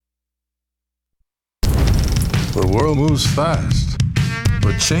The world moves fast,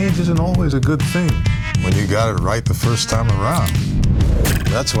 but change isn't always a good thing when you got it right the first time around.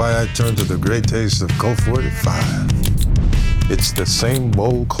 That's why I turned to the great taste of Colt 45. It's the same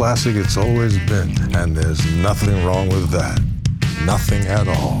bold classic it's always been, and there's nothing wrong with that. Nothing at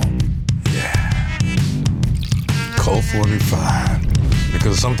all. Yeah. Colt 45.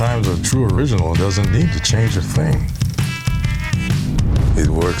 Because sometimes a true original doesn't need to change a thing. It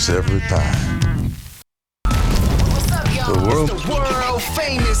works every time. The world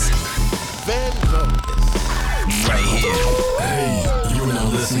famous right here. Hey, you are now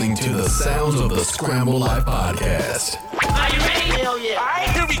listening to the sounds of the Scramble Life Podcast. Are you ready? Hell yeah. All right,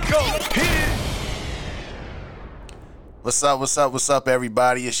 here we go. What's up,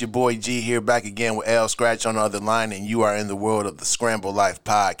 everybody? It's your boy G here, back again with Skratch on the other line, and you are in the world of the Scramble Life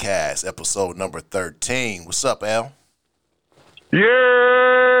Podcast, episode number 13. What's up, L?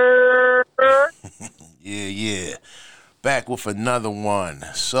 Yeah. Yeah. Back with another one.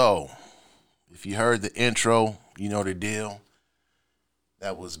 So, if you heard the intro, you know the deal.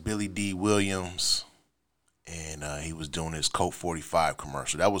 That was Billy D. Williams, and he was doing his Colt 45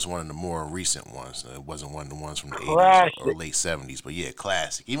 commercial. That was one of the more recent ones. It wasn't one of the ones from the 80s or late 70s, but yeah,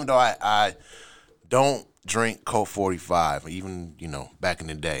 classic. Even though I don't drink Colt 45, even, back in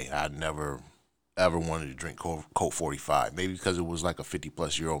the day, I never ever wanted to drink Colt 45. Maybe because it was like a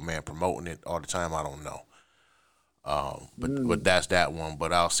 50-plus-year-old man promoting it all the time. I don't know. But that's that one.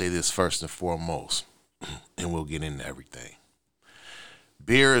 But I'll say this first and foremost, and we'll get into everything.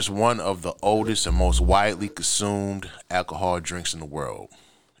 Beer is one of the oldest and most widely consumed alcohol drinks in the world,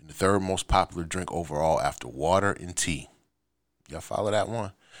 and the third most popular drink overall after water and tea. Y'all follow that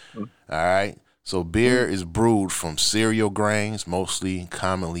one? All right. So beer is brewed from cereal grains, mostly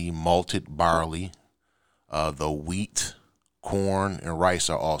commonly malted barley, though wheat, corn, and rice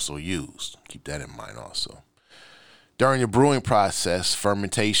are also used. Keep that in mind also. During the brewing process,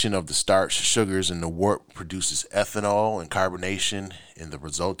 fermentation of the starch, sugars, and the wort produces ethanol and carbonation in the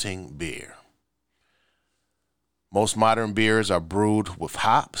resulting beer. Most modern beers are brewed with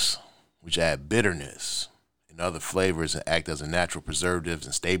hops, which add bitterness and other flavors and act as a natural preservative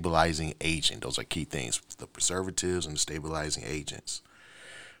and stabilizing agent. Those are key things, the preservatives and the stabilizing agents.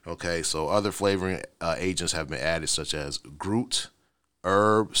 Okay, so other flavoring agents have been added, such as groot,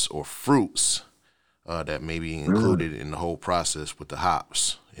 herbs, or fruits, that may be included in the whole process with the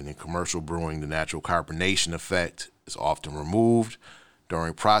hops. And in commercial brewing, the natural carbonation effect is often removed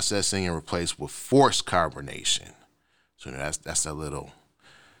during processing and replaced with forced carbonation. So that's that little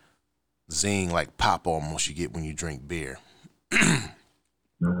zing, like pop almost you get when you drink beer.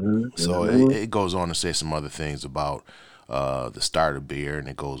 So it goes on to say some other things about the start of beer, and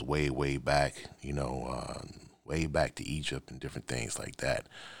it goes way back, way back to Egypt and different things like that.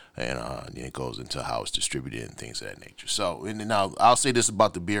 And it goes into how it's distributed and things of that nature. So, and now I'll say this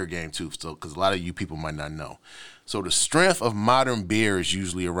about the beer game too, so because a lot of you people might not know. So the strength of modern beer is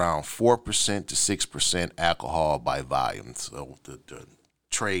usually around 4% to 6% alcohol by volume. So the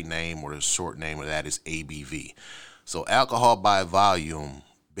trade name or the short name of that is ABV. So alcohol by volume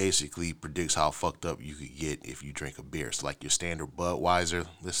basically predicts how fucked up you could get if you drink a beer. So like your standard Budweiser,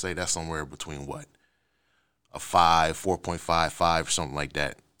 let's say that's somewhere between what? A 5, 4.5, 5, something like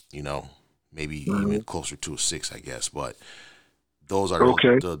that. Maybe even closer to a 6, I guess. But those are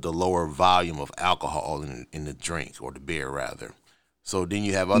the lower volume of alcohol in the drink, or the beer, rather. So then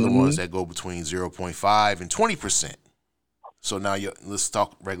you have other ones that go between 0.5 and 20%. So now let's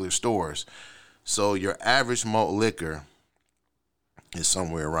talk regular stores. So your average malt liquor is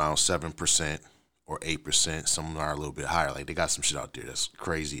somewhere around 7% or 8%. Some are a little bit higher. Like, they got some shit out there that's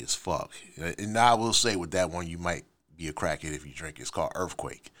crazy as fuck. And I will say with that one, you might be a crackhead if you drink it. It's called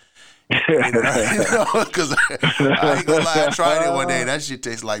Earthquake. Because I ain't gonna lie, I tried it one day. That shit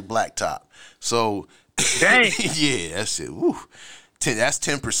tastes like blacktop. So, dang. Yeah, that's it. Woo. That's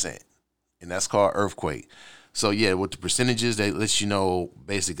 10%, and that's called Earthquake. So yeah, with the percentages, they let you know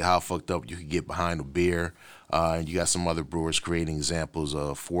basically how fucked up you could get behind a beer. And you got some other brewers creating examples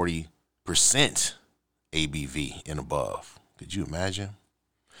of 40% ABV and above. Could you imagine?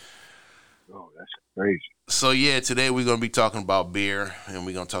 Oh, that's crazy. So yeah, today we're going to be talking about beer, and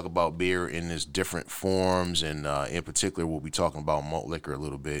we're going to talk about beer in its different forms, and in particular we'll be talking about malt liquor a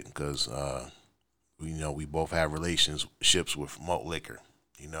little bit, because we both have relationships with malt liquor.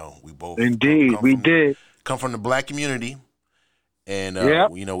 We both come from the black community,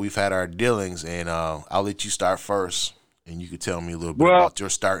 and we've had our dealings, and I'll let you start first, and you could tell me a little bit about your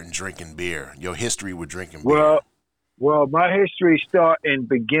start in drinking beer, your history with drinking beer. Well, my history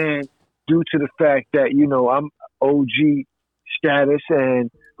began due to the fact that, I'm OG status, and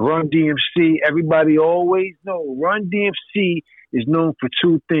Run DMC. Everybody always know Run DMC is known for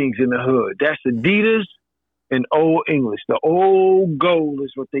two things in the hood. That's Adidas and Old English. The old gold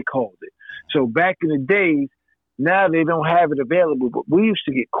is what they called it. So back in the days, now they don't have it available, but we used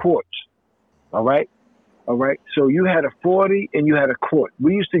to get quarts. All right? All right? So you had a 40 and you had a quart.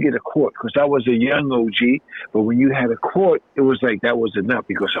 We used to get a quart because I was a young OG, but when you had a quart, it was like that was enough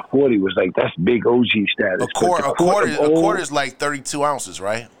because a 40 was like, that's big OG status. A quarter is like 32 ounces,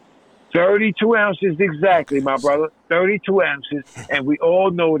 right? 32 ounces exactly, my brother. 32 ounces. And we all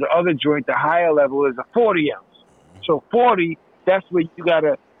know the other joint, the higher level, is a 40 ounce. So 40, that's where you got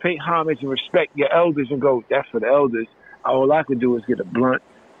to pay homage and respect your elders and go, that's for the elders. All I could do is get a blunt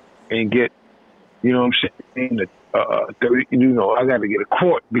and get, you know what I'm saying, 30, you know, I got to get a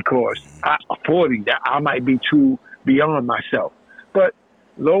quart because a 40, that I might be too beyond myself. But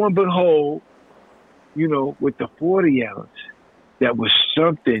lo and behold, you know, with the 40 ounce, that was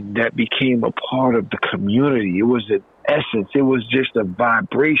something that became a part of the community. It was an essence. It was just a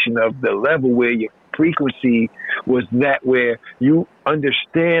vibration of the level where your frequency was that where you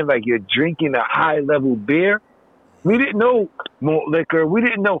understand like you're drinking a high-level beer. We didn't know malt liquor. We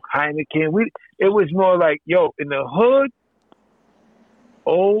didn't know Heineken. It was more like, yo, in the hood,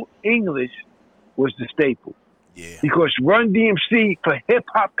 Old English was the staple. Yeah. Because Run DMC for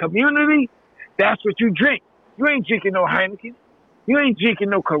hip-hop community, that's what you drink. You ain't drinking no Heineken. You ain't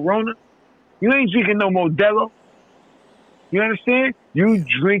drinking no Corona. You ain't drinking no Modelo. You understand? You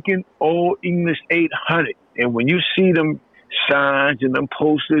drinking Old English 800. And when you see them signs and them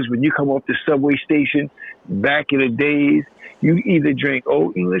posters, when you come off the subway station back in the days, you either drink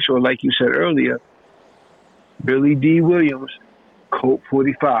Old English or, like you said earlier, Billy D. Williams, Colt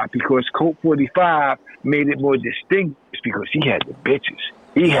 45. Because Colt 45 made it more distinguished because he had the bitches.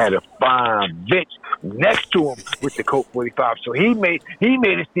 He had a fine bitch next to him with the Colt 45. So he made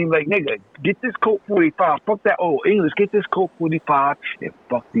it seem like, nigga, get this Colt 45. Fuck that Old English. Get this Colt 45 and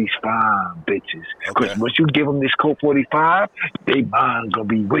fuck these fine bitches. Because once you give them this Colt 45, they mind gonna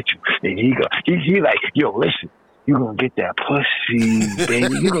be with you. And he like, yo, listen, you gonna get that pussy,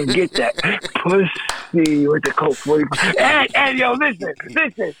 baby. You gonna get that pussy with the Colt 45. And yo, listen.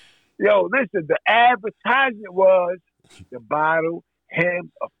 Yo, listen. The advertisement was the bottle.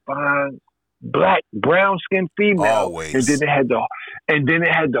 Him, a fine black brown skinned female, Always. and then it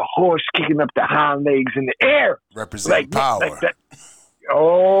had the horse kicking up the hind legs in the air, representing power. Like that.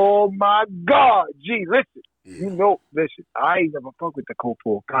 Oh my God, gee, listen, you know, listen, I ain't never fuck with the Colt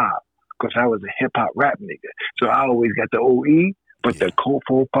 45 because I was a hip hop rap nigga, so I always got the OE. But the Colt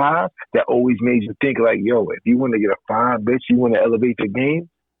 45 that always made you think like, yo, if you want to get a fine bitch, you want to elevate the game.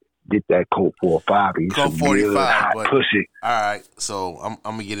 Get that Colt 45. Colt 45, but pussy. All right, so I'm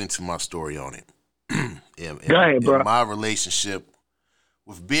gonna get into my story on it. Go ahead, bro. My relationship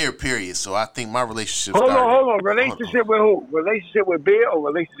with beer, period. So I think my relationship. Hold on. Relationship with who? Relationship with beer or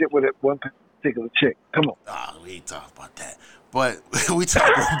relationship with one particular chick? Come on. We ain't talking about that. But we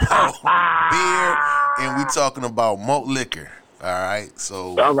talking about beer and we talking about malt liquor. All right.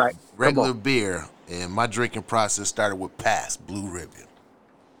 So all right. Regular beer, and my drinking process started with Past Blue Ribbon.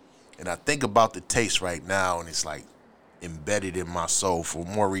 And I think about the taste right now, and it's like embedded in my soul for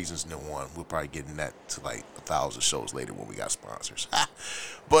more reasons than one. We'll probably get in that to like 1,000 shows later when we got sponsors.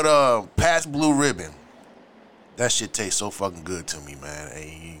 But Past Blue Ribbon, that shit tastes so fucking good to me, man. And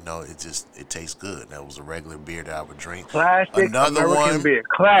you know, it tastes good. That was a regular beer that I would drink. Classic American beer.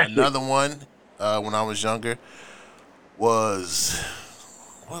 Classic. Another one when I was younger was,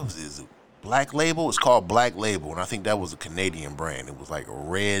 what was it? Black Label. It's called Black Label, and I think that was a Canadian brand. It was like a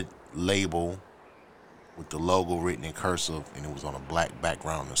red label with the logo written in cursive, and it was on a black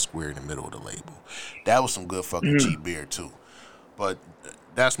background and a square in the middle of the label. That was some good fucking cheap beer too. But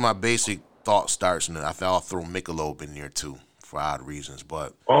that's my basic thought starts, and I think I'll throw Michelob in there too for odd reasons.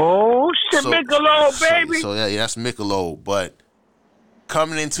 But Michelob, baby. So yeah, that's Michelob. But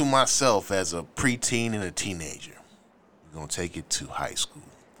coming into myself as a preteen and a teenager, we're gonna take it to high school,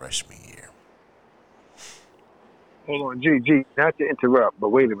 freshman year. Hold on, G, not to interrupt, but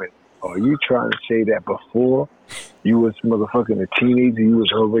wait a minute. Are you trying to say that before you was motherfucking a teenager, you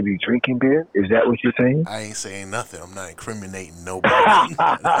was already drinking beer? Is that what you're saying? I ain't saying nothing. I'm not incriminating nobody.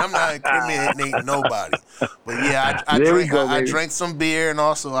 I'm not incriminating nobody. But yeah, I drank some beer, and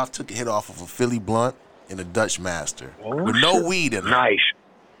also I took a hit off of a Philly blunt and a Dutch Master with no weed in it. Nice.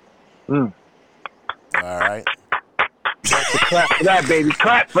 All right. Clap for that, baby.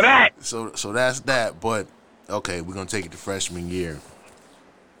 Clap for that. So that's that. But okay, we're gonna take it to freshman year.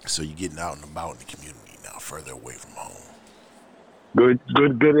 So you're getting out and about in the community now, further away from home. Good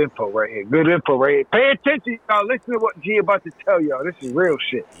info right here. Good info right here. Pay attention, y'all. Listen to what G about to tell y'all. This is real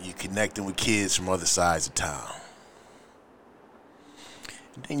shit. You're connecting with kids from other sides of town.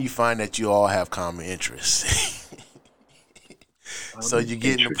 And then you find that you all have common interests. So you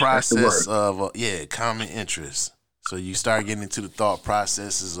get in the process of, common interests. So you start getting into the thought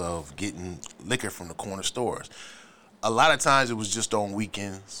processes of getting liquor from the corner stores. A lot of times it was just on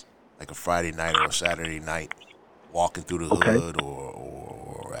weekends, like a Friday night or a Saturday night, walking through the hood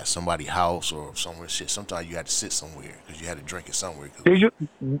or at somebody's house or somewhere. Shit, sometimes you had to sit somewhere because you had to drink it somewhere.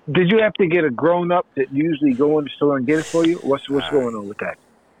 Did you have to get a grown up that usually go in the store and get it for you? What's going on with that?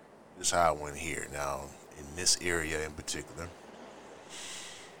 This is how I went here. Now, in this area in particular,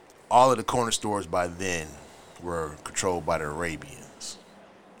 all of the corner stores by then were controlled by the Arabians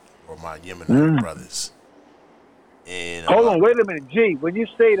or my Yemenite brothers. And hold on, wait a minute, G. When you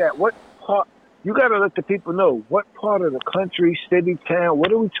say that, what part? You got to let the people know what part of the country, city, town.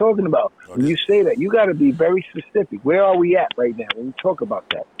 What are we talking about when you say that? You got to be very specific. Where are we at right now when we talk about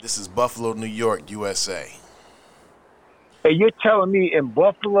that? This is Buffalo, New York, USA. Hey, you're telling me in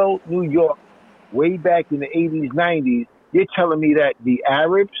Buffalo, New York, way back in the 80s, 90s, you're telling me that the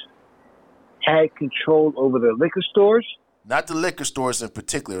Arabs had control over the liquor stores? Not the liquor stores in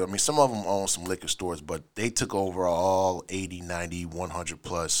particular. I mean, some of them own some liquor stores, but they took over all 80, 90, 100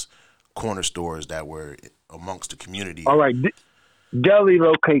 plus corner stores that were amongst the community. All right. Deli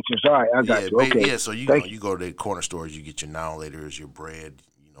locations. All right, I got you. Okay. Yeah, so you go to the corner stores, you get your now-and-laters, your bread,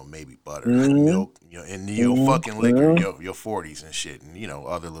 maybe butter, milk, and your fucking liquor, your 40s and shit, and,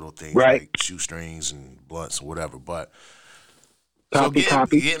 other little things like shoestrings and blunts or whatever. But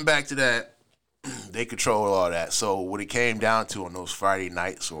getting back to that, they control all that. So what it came down to on those Friday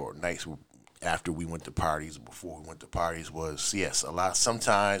nights or nights after we went to parties, before we went to parties, was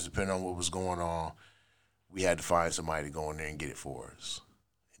sometimes, depending on what was going on, we had to find somebody to go in there and get it for us.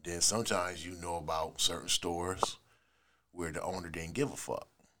 And then sometimes about certain stores where the owner didn't give a fuck.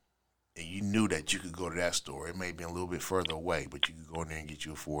 And you knew that you could go to that store. It may be a little bit further away, but you could go in there and get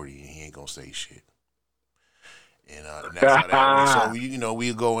you a 40 and he ain't going to say shit. And that's how that went. So,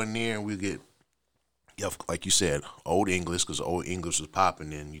 we'd go in there and we'd get, like you said, Old English, because Old English was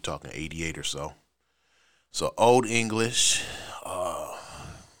popping in. You're talking 88 or so. So Old English,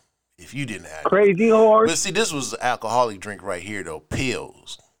 if you didn't have Crazy Horse. But see, this was an alcoholic drink right here, though,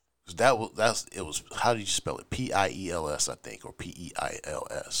 pills. It was how did you spell it? Piels, I think, or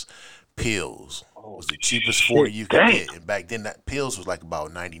Peils. Pills was the cheapest 40 you could get. And back then, that pills was like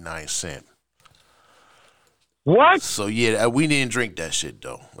about 99 cents. What? So yeah, we didn't drink that shit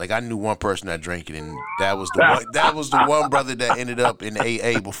though. Like I knew one person that drank it, and that was the one. That was the one brother that ended up in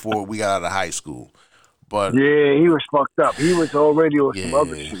AA before we got out of high school. But yeah, he was fucked up. He was already on some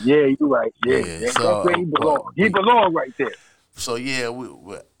other shit. Yeah, you're right. Yeah. That's where he belonged. He belonged right there. So yeah,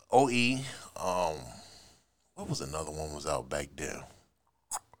 we OE. What was another one was out back then?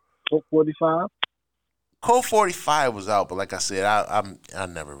 Colt 45. Colt 45 was out, but like I said, I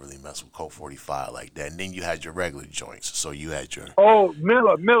never really messed with Colt 45 like that. And then you had your regular joints, so you had your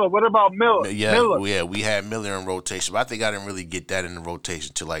Miller. What about Miller? Yeah, we had Miller in rotation, but I think I didn't really get that in the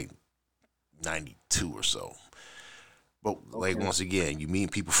rotation till like 92 or so. But like once again, you meet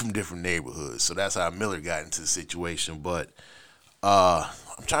people from different neighborhoods, so that's how Miller got into the situation. But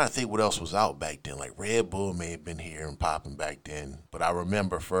I'm trying to think what else was out back then. Like Red Bull may have been here and popping back then, but I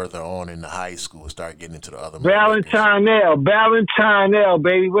remember further on in the high school, start getting into the other. Valentine L,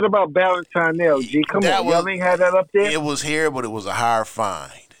 baby. What about Valentine L? G, come on, y'all ain't had that up there. It was here, but it was a higher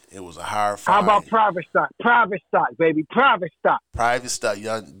find. How about private stock? Private stock, baby. Private stock. Private stock,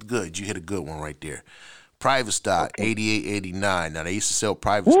 y'all good. You hit a good one right there. Private stock, 88, 89. Now they used to sell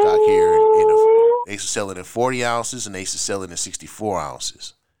private stock here they used to sell it in 40 ounces, and they used to sell it in 64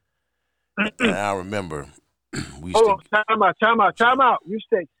 ounces. And I remember we used time out. You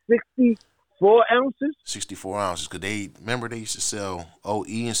said 64 ounces? 64 ounces, because they used to sell OE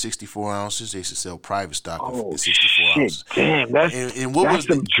in 64 ounces. They used to sell private stock in 64 ounces. Damn, that's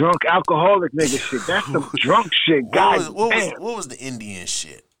some drunk alcoholic nigga shit. That's some drunk shit, guys. What was the Indian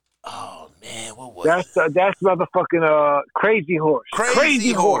shit? Oh man, what was that's motherfucking Crazy Horse.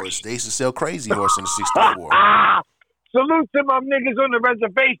 Crazy Horse. They used to sell Crazy Horse in the 64. Salute to my niggas on the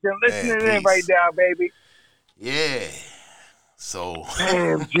reservation listening in right now, baby. Yeah. So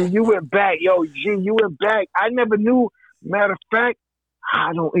damn, G, you went back. Yo, G, you went back. I never knew. Matter of fact,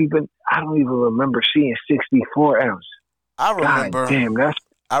 I don't even remember seeing 64 ounce. I remember. God damn,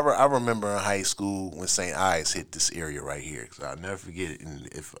 I remember in high school when St. Ives hit this area right here, because I'll never forget it. And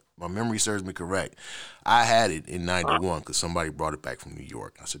if my memory serves me correct, I had it in 91 because somebody brought it back from New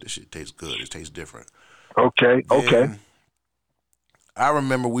York. I said, this shit tastes good. It tastes different. Okay. I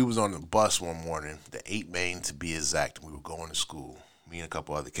remember we was on the bus one morning, the 8 Main to be exact, and we were going to school. Me and a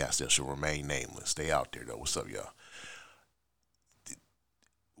couple other cats that should remain nameless. Stay out there, though. What's up, y'all?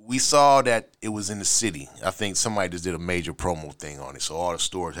 We saw that it was in the city. I think somebody just did a major promo thing on it. So all the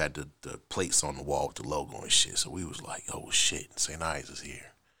stores had the plates on the wall with the logo and shit. So we was like, oh, shit, St. Ives is here.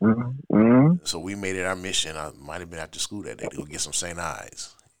 Mm-hmm. So we made it our mission. I might have been after school that day to go get some St.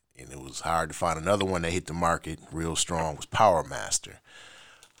 Ives. And it was hard to find another one that hit the market real strong was Power Master.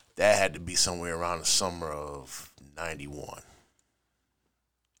 That had to be somewhere around the summer of 91.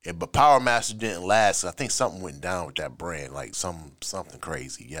 But Power Master didn't last. I think something went down with that brand, like something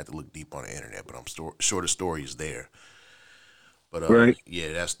crazy. You have to look deep on the internet, but I'm sure the story is there. But right.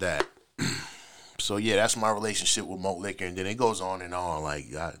 Yeah, that's that. So yeah, that's my relationship with malt liquor, and then it goes on and on.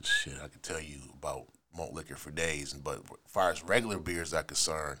 Like I could tell you about malt liquor for days. But as far as regular beers are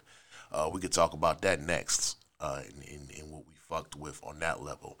concerned, we could talk about that next. In what we fucked with on that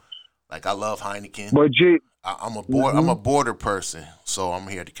level. Like I love Heineken. But G, I'm a border person, so I'm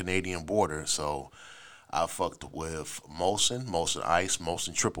here at the Canadian border. So I fucked with Molson Ice,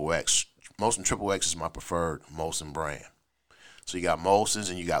 Molson Triple X. Molson Triple X is my preferred Molson brand. So you got Molson's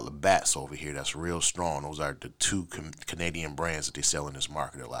and you got Labatt's over here. That's real strong. Those are the two Canadian brands that they sell in this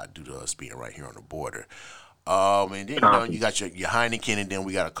market a lot due to us being right here on the border. And then you got your Heineken, and then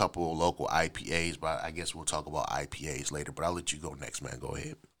we got a couple of local IPAs. But I guess we'll talk about IPAs later. But I'll let you go next, man. Go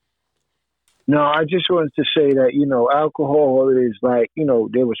ahead. No, I just wanted to say that, alcohol is like,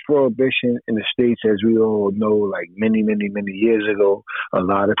 there was prohibition in the States, as we all know, like many, many, many years ago. A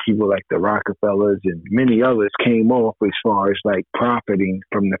lot of people like the Rockefellers and many others came off as far as like profiting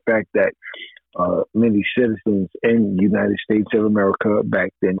from the fact that many citizens in the United States of America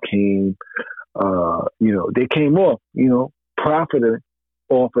back then came, they came off, profiting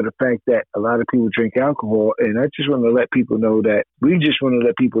off of the fact that a lot of people drink alcohol. And I just want to let people know that,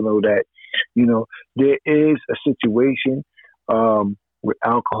 there is a situation with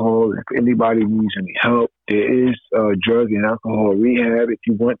alcohol. If anybody needs any help, there is drug and alcohol rehab. If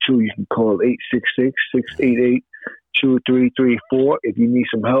you want to, you can call 866-688-2334 if you need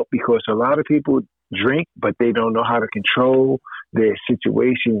some help, because a lot of people drink, but they don't know how to control their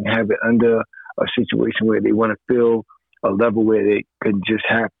situation and have it under a situation where they want to feel a level where they can just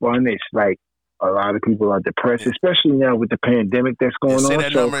have fun. It's like a lot of people are depressed, especially now with the pandemic that's going on.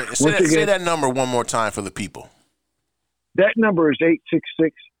 Say that number one more time for the people. That number is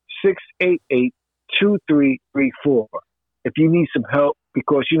 866-688-2334. If you need some help,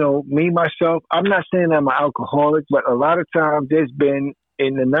 because, me, myself, I'm not saying I'm an alcoholic, but a lot of times there's been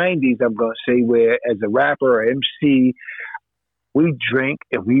in the 90s, I'm going to say, where as a rapper or MC, we drink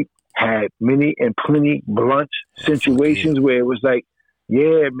and we had many and plenty blunt situations where it was like,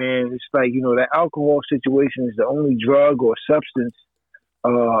 yeah, man, it's like, that alcohol situation is the only drug or substance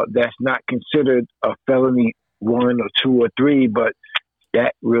that's not considered a felony 1 or 2 or 3, but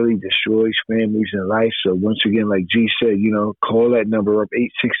that really destroys families and life. So once again, like G said, call that number up,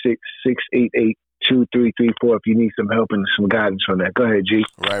 866-688-2334 if you need some help and some guidance on that. Go ahead, G.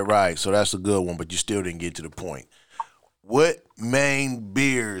 Right. So that's a good one, but you still didn't get to the point. What main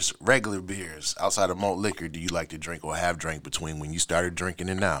beers, regular beers, outside of malt liquor, do you like to drink or have drank between when you started drinking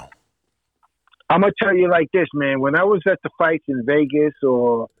and now? I'm going to tell you like this, man. When I was at the fights in Vegas,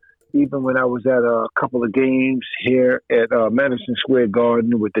 or even when I was at a couple of games here at Madison Square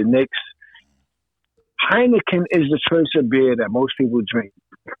Garden with the Knicks, Heineken is the choice of beer that most people drink.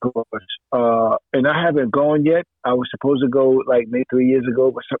 And I haven't gone yet. I was supposed to go like maybe 3 years ago,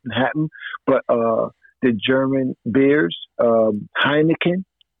 but something happened. But the German beers, Heineken,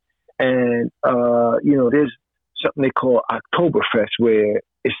 and there's something they call Oktoberfest, where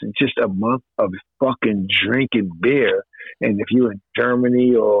it's just a month of fucking drinking beer. And if you're in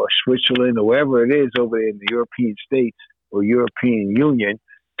Germany or Switzerland or wherever it is over there in the European states or European Union,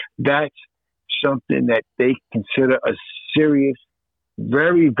 that's something that they consider a serious,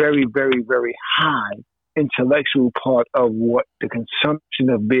 very, very, very, very high intellectual part of what the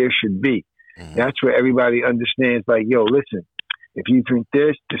consumption of beer should be. Mm-hmm. That's where everybody understands, like, yo, listen, if you drink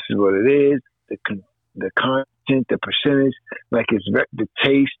this, this is what it is, the content, the percentage, like it's the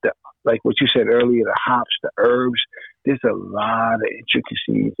taste, like what you said earlier, the hops, the herbs. There's a lot of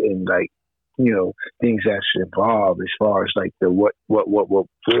intricacies and like, things that should evolve as far as like the what real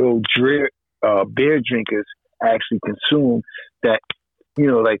beer drinkers actually consume. That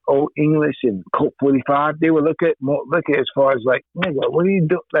like Old English and Coke 45, they would look at as far as like, nigga, what do you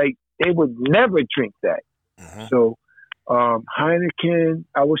do? Like they would never drink that. Mm-hmm. So Heineken,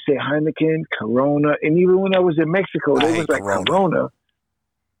 I would say Heineken, Corona, and even when I was in Mexico, there was like Corona.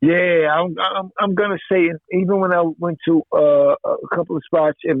 Yeah, I'm gonna say it. Even when I went to a couple of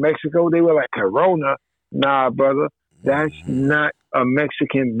spots in Mexico, they were like Corona. Nah, brother, that's not a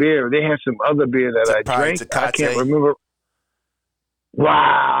Mexican beer. They had some other beer that I drank. Tecate. I can't remember.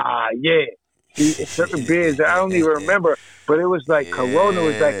 Wow, yeah. Certain beers that I don't even remember, but it was like Corona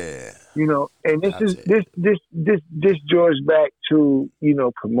was like, you know. And this draws back to, you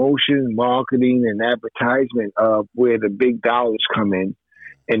know, promotion, marketing, and advertisement of where the big dollars come in.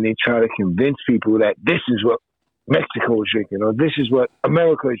 And they try to convince people that this is what Mexico is drinking, or this is what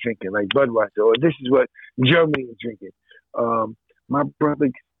America is drinking, like Budweiser, or this is what Germany is drinking. My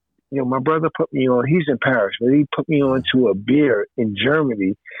brother put me on. He's in Paris, but he put me on to a beer in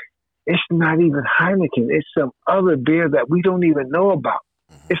Germany. It's not even Heineken. It's some other beer that we don't even know about.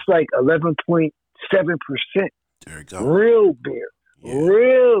 It's like 11.7%. There you go. Real beer. Yeah.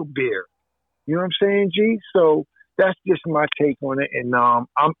 Real beer. You know what I'm saying, G? So that's just my take on it. And I'm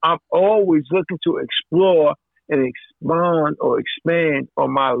always looking to explore and expand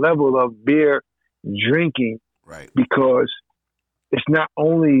on my level of beer drinking. Right. Because it's not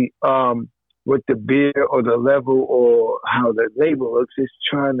only what the beer or the level or how the label looks. It's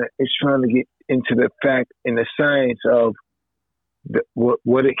trying to get into the fact and the science of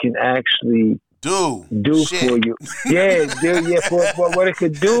what it can actually do for you. Yeah, for what it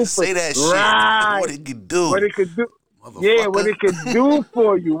could do. Say that shit. Right. What it could do. What it could do. Yeah, what it could do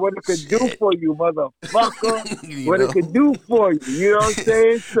for you. What it could do for you, motherfucker. What it could do for you. You know what I'm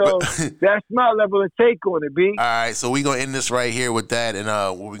saying? So that's my level of take on it, B. All right, so we're going to end this right here with that. And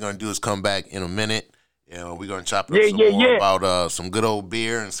what we're going to do is come back in a minute. You know, we're going to chop it up some more about some good old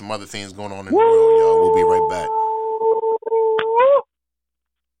beer and some other things going on in the world, y'all. We'll be right back.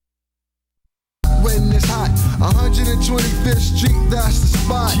 When it's hot, 125th Street, that's the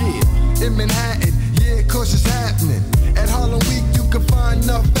spot. Yeah. In Manhattan, yeah, cause it's happening. At Harlem Week, you can find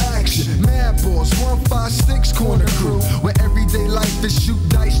enough action. Mad Boss, 156 Corner Crew, where everyday life is shoot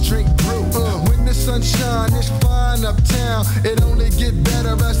dice, drink brew. When the sun shine, it's fine uptown. It only get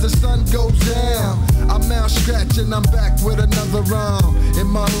better as the sun goes down. I'm out scratching, I'm back with another round. In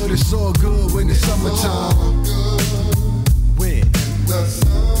my hood, it's all good when it's summertime. When the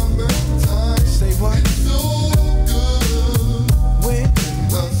summertime. Say what? So good. When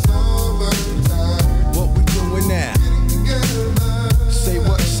the summertime. What we doing now? Say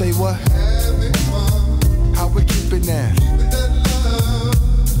what? Say what? Having fun. How we keep it now? Keeping that love.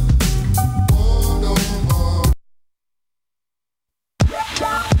 Oh, no more.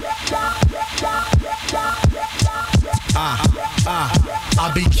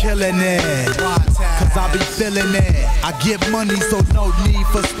 I be killing it, cause I be feeling it. I get money, so no need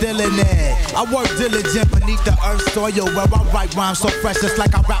for stealing it. I work diligent beneath the earth's soil, where I write rhymes so fresh, just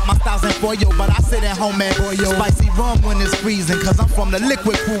like I wrap my styles in foil. But I sit at home and boil spicy rum when it's freezing, cause I'm from the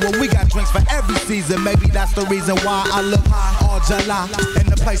liquid crew where we got drinks for every season. Maybe that's the reason why I look high all July. And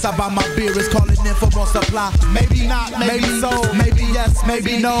the place I buy my beer is calling in for more supply. Maybe not, maybe so, maybe yes,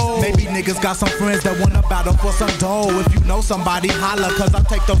 maybe no. Maybe niggas got some friends that wanna battle for some dough. If you know somebody, holla, cause I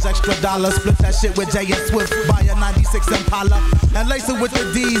take those extra dollars. Split that shit with Jay and Swift, buy a 96 Impala and lace it with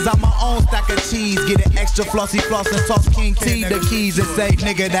the D's. I'm my own stack of cheese. Get it extra flossy floss and toss King T the keys and say,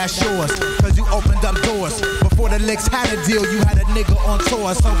 nigga, that's yours. Cause you opened up doors. Before the licks had a deal, you had a nigga on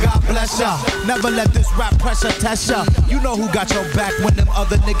tour. So God bless ya. Never let this rap pressure test ya. You know who got your back when them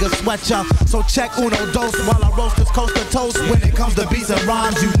other niggas sweat ya. So check uno dos while I roast this coast to toast. When it comes to beats and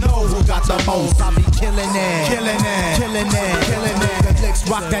rhymes, you know who got the most. I be killing it, killing it, killing it, killing it. The licks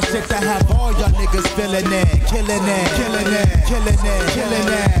rock that shit to have all y'all niggas feeling it. Killing it, killing it, killing it, killing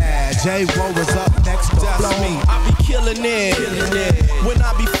it. J-Wo is up next to Flow. I be killing it. When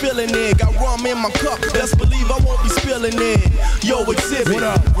I be feeling it, got rum in my cup. Best believe I won't be spilling it. Yo, Exhibit, what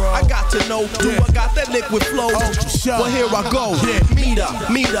up, bro? I got to know, do I got that liquid flow? Well, here I go.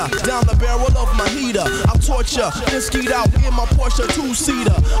 Meter, down the barrel of my heater. I torture, then skeet out in my Porsche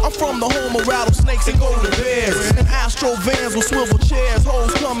 2-seater. I'm from the home of rattlesnakes and golden bears. And Astro vans with swivel chairs,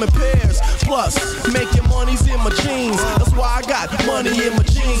 hoes come in pairs. Plus, making money's in my jeans. That's why I got money in my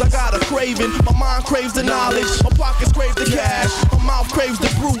jeans. I got a craving, my mind craves the knowledge. My pockets crave the cash. My mouth craves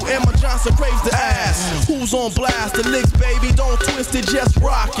the brew, and my Johnson craves the ass. Who's on blast? The licks, baby, don't twist it, just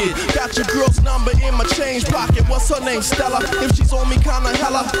rock it. Got your girl's number in my change pocket. What's her name, Stella? If she's on me, kinda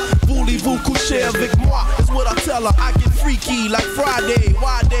hella. Voulez-vous coucher avec moi? Is what I tell her. I get freaky like Friday,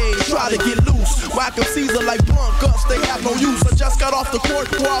 why they try to get loose. Whack 'em Caesar like blunt guts, they have no use. I just got off the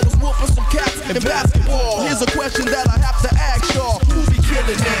court where I was whooping some cats in basketball. Here's a question that I have to ask y'all. Who be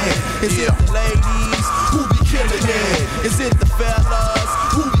killing it? Is it the ladies? Who be killing it? Is it the fellas?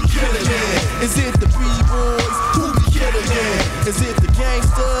 Who be killing it? Is it the B-boys? Who be killing it? Is it the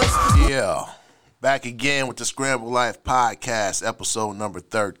gangsters? Back again with the Scramble Life Podcast, episode number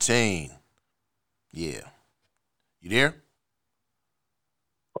 13. Yeah. You there?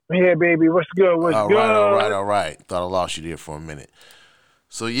 Yeah, baby. What's good? What's good? All right. Thought I lost you there for a minute.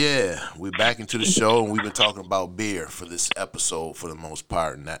 So, yeah, we're back into the show, and we've been talking about beer for this episode for the most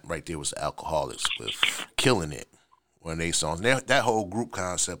part, and that right there was the Alcoholics with Killing It, one of their songs. That whole group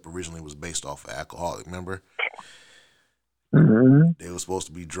concept originally was based off of Alcoholic, remember? Mm-hmm. They were supposed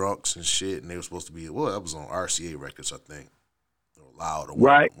to be drunks and shit, and they were supposed to be, well, that was on RCA Records, I think. Or Loud, or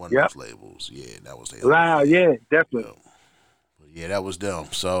one of those labels. Yeah, that was their Loud, yeah, definitely. Yeah, that was them.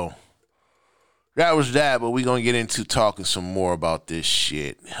 So, that was that, but we're going to get into talking some more about this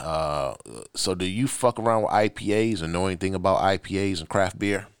shit. So, do you fuck around with IPAs or know anything about IPAs and craft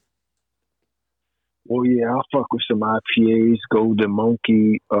beer? Well, yeah, I'll fuck with some IPAs, Golden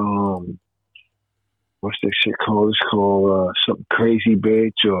Monkey, what's that shit called? It's called something Crazy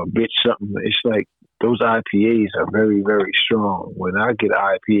Bitch or Bitch something. It's like those IPAs are very, very strong. When I get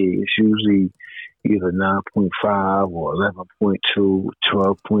IPA, it's usually either 9.5 or 11.2,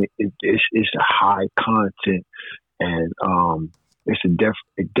 12 point. It's a high content, and it's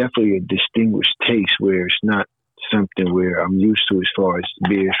definitely a distinguished taste where it's not something where I'm used to as far as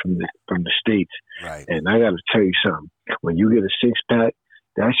beers from the States. Right. And I got to tell you something. When you get a 6-pack,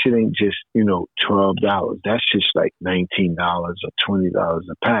 that shit ain't just, $12. That's just like $19 or $20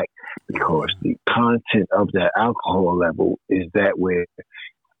 a pack, because the content of that alcohol level is that where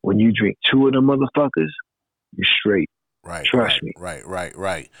when you drink 2 of them motherfuckers, you're straight. Right. Trust me.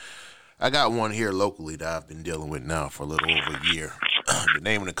 Right. I got one here locally that I've been dealing with now for a little over a year. The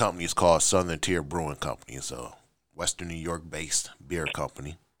name of the company is called Southern Tier Brewing Company. It's a Western New York-based beer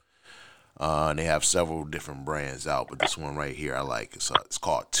company. And they have several different brands out, but this one right here I like. It's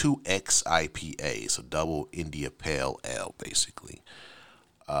called 2X IPA. It's a double India Pale Ale, basically.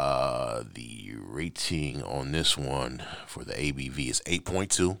 The rating on this one for the ABV is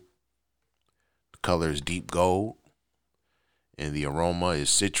 8.2. The color is deep gold. And the aroma is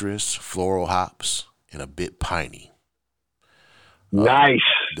citrus, floral hops, and a bit piney. Nice.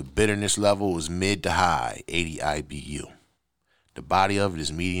 The bitterness level is mid to high, 80 IBU. The body of it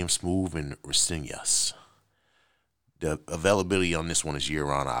is medium, smooth, and resinous. The availability on this one is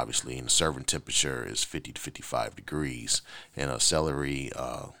year-round, obviously, and the serving temperature is 50 to 55 degrees. And cellaring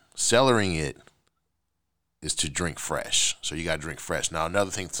it is to drink fresh. So you got to drink fresh. Now,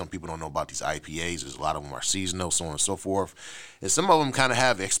 another thing some people don't know about these IPAs is a lot of them are seasonal, so on and so forth. And some of them kind of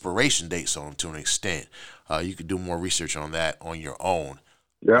have expiration dates on them to an extent. You could do more research on that on your own.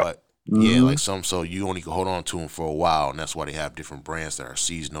 Yeah. But yeah, like some, so you only can hold on to them for a while, and that's why they have different brands that are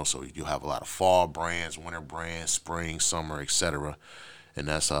seasonal. So you'll have a lot of fall brands, winter brands, spring, summer, etc. And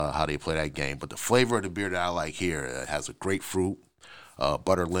that's how they play that game. But the flavor of the beer that I like here has a grapefruit,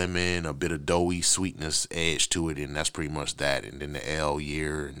 butter lemon, a bit of doughy sweetness edge to it, and that's pretty much that. And then the ale,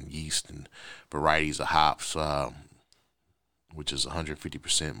 year, and yeast, and varieties of hops, which is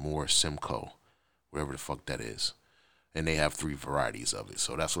 150% more Simcoe, wherever the fuck that is. And they have 3 varieties of it.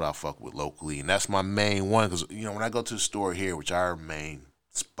 So that's what I fuck with locally. And that's my main one. Because, when I go to the store here, which our main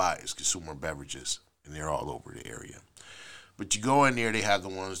spot is consumer beverages. And they're all over the area. But you go in there, they have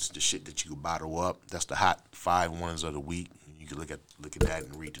the shit that you can bottle up. That's the hot 5 ones of the week. You can look at that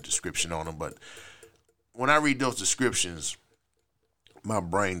and read the description on them. But when I read those descriptions, my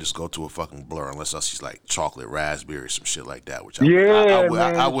brain just go to a fucking blur unless I see like chocolate raspberry or some shit like that. Which I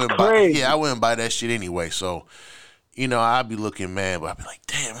wouldn't buy. Yeah, I wouldn't buy that shit anyway. So, I'd be looking mad, but I'd be like,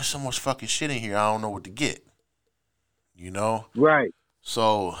 damn, there's so much fucking shit in here. I don't know what to get. Right.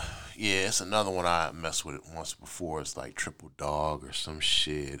 So, yeah, it's another one I messed with once before. It's like Triple Dog or some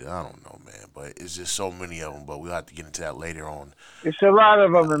shit. I don't know, man. But it's just so many of them. But we'll have to get into that later on. It's a lot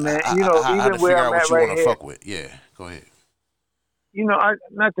of them, man. I even had to where figure I'm out what at you right want to here. fuck with. Yeah, go ahead.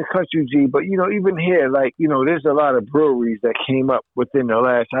 Not to cut you, G, but, even here, like, there's a lot of breweries that came up within the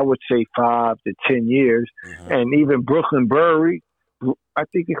last, I would say, 5 to 10 years. Mm-hmm. And even Brooklyn Brewery, I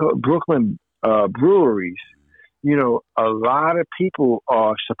think they call it Brooklyn Breweries. A lot of people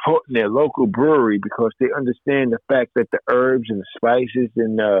are supporting their local brewery because they understand the fact that the herbs and the spices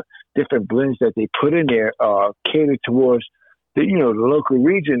and different blends that they put in there are catered towards the local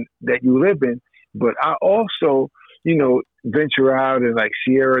region that you live in. But I also, venture out in like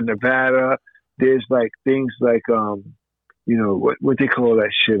Sierra Nevada. There's like things like what they call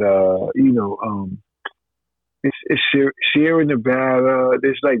that shit. It's Sierra Nevada.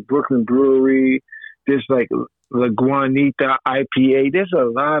 There's like Brooklyn Brewery. There's like La Guanita IPA. There's a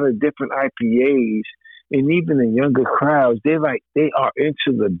lot of different IPAs and even the younger crowds, they are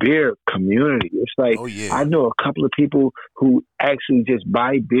into the beer community. It's like, Oh yeah. I know a couple of people who actually just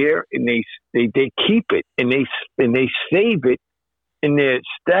buy beer and they keep it and they save it in their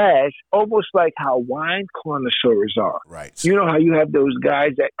stash, almost like how wine connoisseurs are. Right. You know how you have those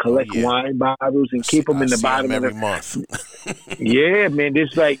guys that collect yeah. wine bottles and keep them in the bottom every of month. Yeah, man.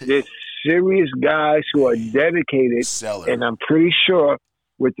 There's serious guys who are dedicated, and I'm pretty sure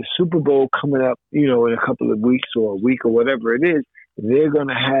with the Super Bowl coming up, in a couple of weeks or a week or whatever it is, they're going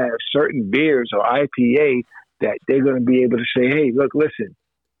to have certain beers or IPA that they're going to be able to say, hey, look, listen,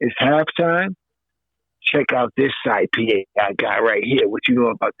 it's halftime. Check out this IPA I got right here. What you know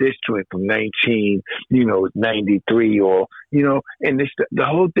about this joint from 1993 or, and the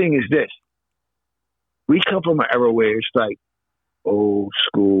whole thing is this. We come from an era where it's like old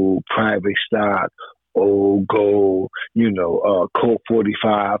school, private stock, old gold, Colt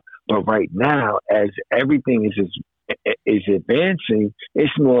 45. But right now, as everything is advancing,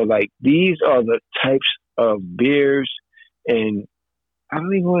 it's more like these are the types of beers, and I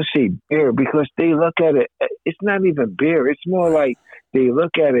don't even want to say beer because they look at it, it's not even beer. It's more like they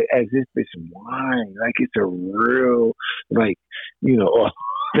look at it as if it's wine, like it's a real,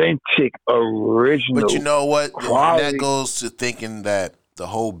 authentic, original. But you know what? Quality. That goes to thinking that the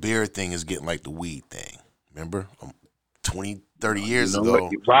whole beer thing is getting like the weed thing. Remember? 20, 30 years ago.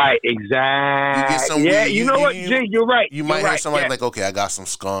 Right, exactly. You get some yeah, weed, you know what, Jay, you're right. You might hear have somebody like, okay, I got some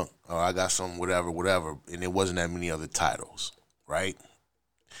skunk or I got some whatever, and there wasn't that many other titles, right?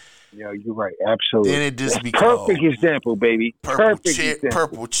 Yeah, you're right. Absolutely. Then it just becomes perfect example, baby.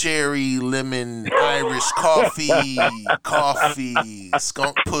 Purple cherry, lemon, Irish coffee,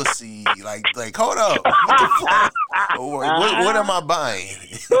 skunk pussy. Like, hold up. What the fuck? What am I buying?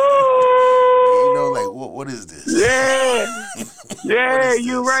 What is this? Yeah. Yeah,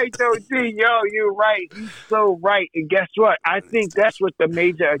 you're right, though, D. Yo, you're right. You're so right. And guess what? I think that's what the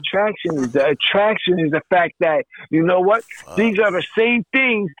major attraction is. The attraction is the fact that, you know what? These are the same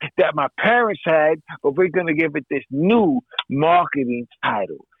things that my parents had, but we're going to give it this new marketing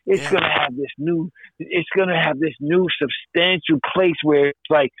title. It's going to have this new substantial place where it's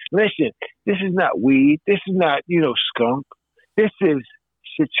like, listen, this is not weed. This is not, skunk. This is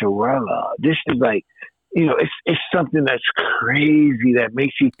citrella. This is like, it's something that's crazy that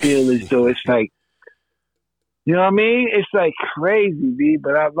makes you feel as though it's like, you know what I mean? It's like crazy, B,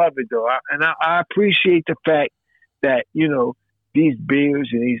 but I love it though. I appreciate the fact that, these beers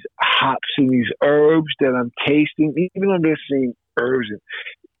and these hops and these herbs that I'm tasting, even though they're saying herbs and,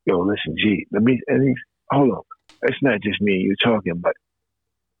 listen, G, hold on. It's not just me and you talking, but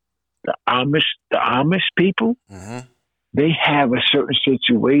the Amish people, they have a certain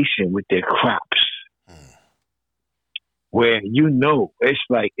situation with their crops where, it's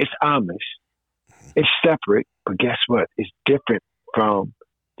like, it's Amish. It's separate, but guess what? It's different from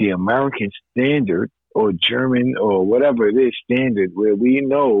the American standard or German or whatever it is standard, where we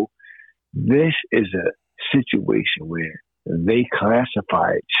know this is a situation where they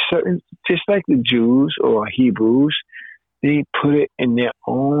classify it certain, just like the Jews or Hebrews, they put it in their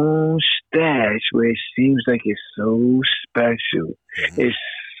own stash where it seems like it's so special. It's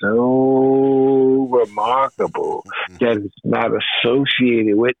so remarkable that it's not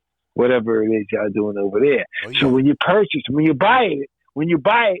associated with whatever it is y'all doing over there. So when you buy it,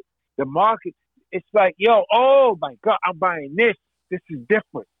 the market, it's like, yo, oh my God, I'm buying this. This is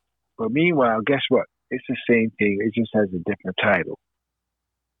different. But meanwhile, guess what? It's the same thing. It just has a different title.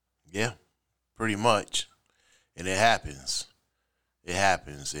 Yeah, pretty much. And it happens. It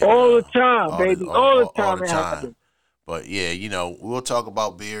happens. All the time, baby. All the time it happens. But yeah, we'll talk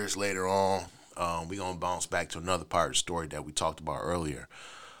about beers later on. We're going to bounce back to another part of the story that we talked about earlier.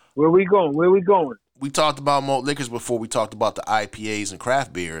 Where we going? We talked about malt liquors before we talked about the IPAs and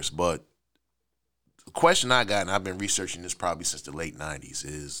craft beers, but the question I got, and I've been researching this probably since the late 90s,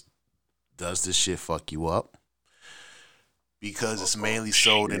 is does this shit fuck you up? Because it's mainly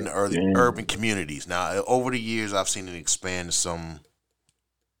sold in the urban communities. Now, over the years, I've seen it expand to some,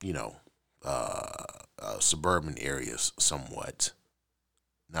 suburban areas somewhat.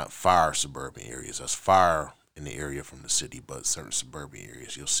 Not far suburban areas. That's far in the area from the city, but certain suburban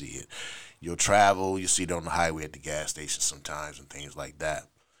areas, you'll see it. You'll travel, you see it on the highway at the gas station sometimes and things like that.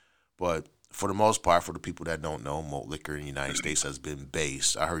 But for the most part, for the people that don't know, malt liquor in the United States has been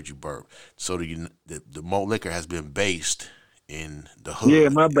based. I heard you burp. So the malt liquor has been based in the hood. Yeah,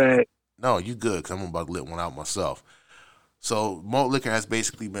 my bad. No, you good, because I'm about to let one out myself. So malt liquor has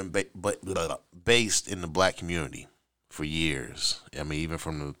basically been based in the black community for years. I mean, even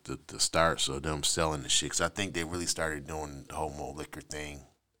from the start, so them selling the shit. Because I think they really started doing the whole malt liquor thing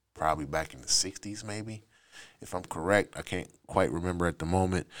probably back in the 60s, maybe, if I'm correct. I can't quite remember at the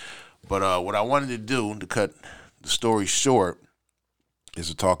moment. But what I wanted to do to cut the story short is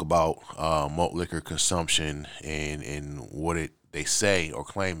to talk about malt liquor consumption and what they say or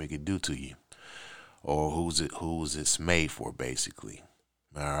claim it could do to you, or who's it's made for, basically.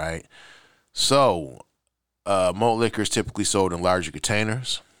 All right. So malt liquor is typically sold in larger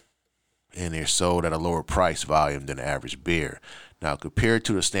containers, and they're sold at a lower price volume than average beer. Now, compared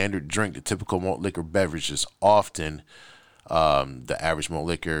to the standard drink, the typical malt liquor beverage is often the average malt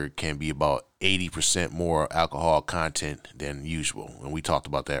liquor can be about 80% more alcohol content than usual. And we talked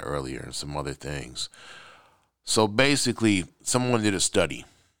about that earlier and some other things. So basically, someone did a study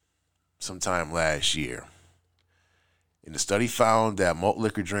sometime last year. And the study found that malt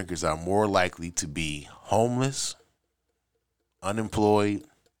liquor drinkers are more likely to be homeless, unemployed,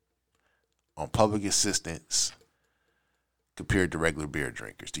 on public assistance compared to regular beer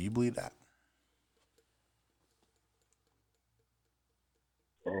drinkers. Do you believe that?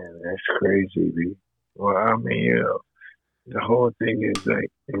 Man, that's crazy, B. Well, I mean, the whole thing is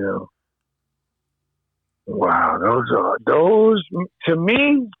like, wow, those, to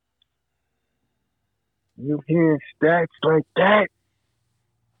me, you hear stats like that,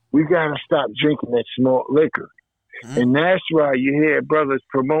 we gotta stop drinking that small liquor. Mm-hmm. And that's why you hear brothers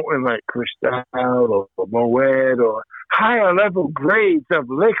promoting like Cristal or Moet or higher level grades of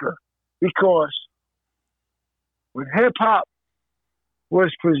liquor, because when hip hop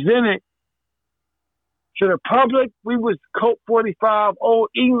was presented to the public, we was Coke 45, old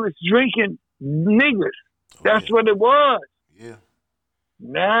English drinking niggas. That's what it was. Yeah.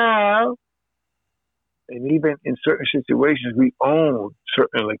 Now, and even in certain situations, we own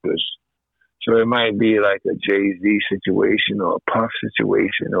certain liquors. So it might be like a Jay-Z situation or a Puff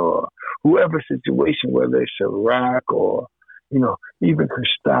situation or whoever situation, whether it's a rock or, even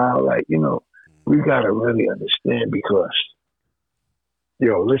Cristal, we got to really understand, because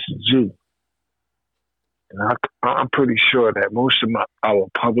listen, G, and I'm pretty sure that most of our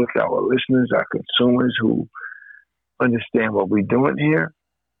public, our listeners, our consumers who understand what we're doing here,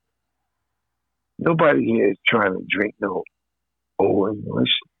 nobody here is trying to drink no old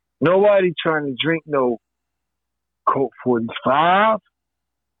English. Nobody trying to drink no Coke 45,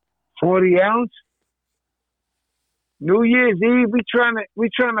 40 ounce. New Year's Eve, we trying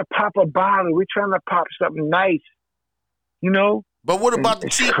to pop a bottle. We trying to pop something nice, But what about the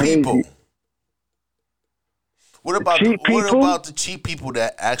cheap people? What about the cheap people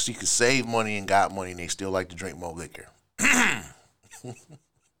that actually could save money and got money and they still like to drink more liquor?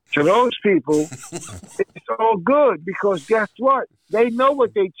 To those people, it's all good, because guess what? They know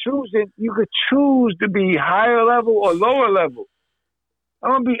what they choosing. You could choose to be higher level or lower level.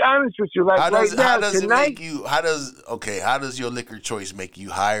 I'm gonna be honest with you. How does your liquor choice make you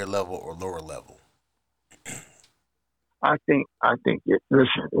higher level or lower level? I think.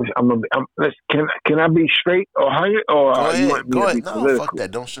 Listen. Can I be straight or 100 or go ahead, you want me to be political? Fuck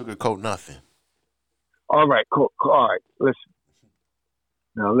that. Don't sugarcoat nothing. All right, cool. All right, listen.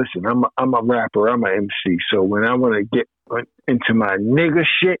 Now listen, I'm a rapper. I'm an MC. So when I want to get into my nigga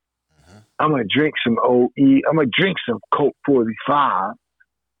shit, I'm gonna drink some OE. I'm gonna drink some Coke 45.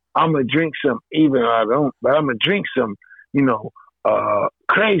 I'm gonna drink some, even though I don't, but I'm gonna drink some,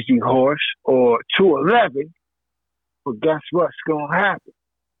 Crazy Horse or 211. But guess what's gonna happen?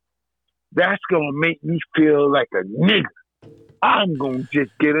 That's gonna make me feel like a nigga. I'm gonna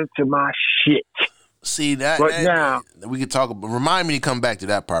just get into my shit. See now we can talk about. Remind me to come back to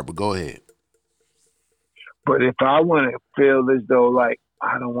that part, but go ahead. But if I want to feel as though like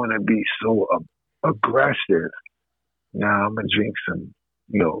I don't want to be so aggressive, now I'm gonna drink some,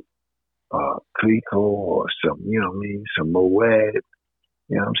 Clico or some, some Moet.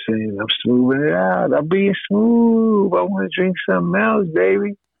 You know what I'm saying? I'm smoothing it out. I'm being smooth. I want to drink something else,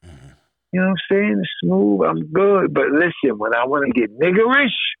 baby. Mm-hmm. You know what I'm saying? It's smooth. I'm good. But listen, when I want to get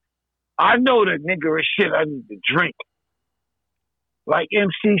niggerish, I know the niggerish shit I need to drink. Like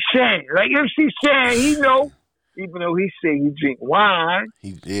MC Shan. He know. Even though he say he drink wine.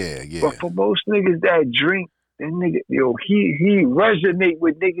 Yeah. But for most niggas that drink, that nigga, he resonate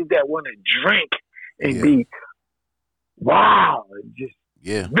with niggas that want to drink and be wild and just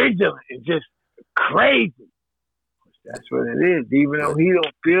vigilant and just crazy. That's what it is. Even though he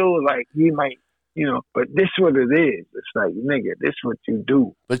don't feel like he might, but this is what it is. It's like, nigga, this is what you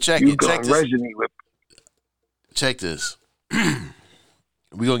do. But check this.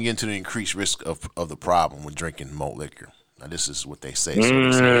 We're going to get into the increased risk of the problem with drinking malt liquor. Now, this is what they say.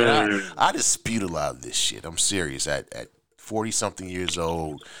 So I dispute a lot of this shit. I'm serious. At 40-something years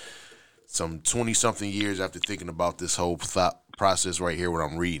old, some 20-something years after thinking about this whole thought process right here, what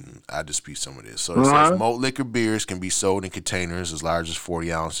I'm reading. I dispute some of this. So it says malt liquor beers can be sold in containers as large as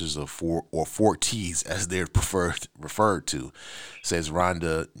 40 ounces of 4Ts, as they're referred to. Says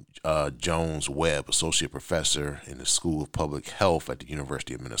Rhonda Jones Webb, associate professor in the School of Public Health at the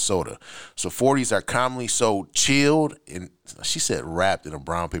University of Minnesota. So 40s are commonly sold chilled, and she said wrapped in a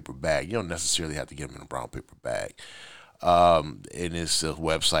brown paper bag. You don't necessarily have to get them in a brown paper bag. And there's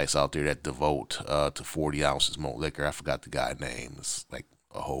websites out there that devote to 40 ounces malt liquor. I forgot the guy's name. It's like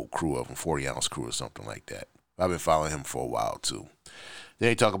a whole crew of them, 40-ounce crew or something like that. I've been following him for a while too. Then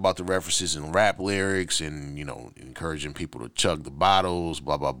they talk about the references in rap lyrics and, you know, encouraging people to chug the bottles,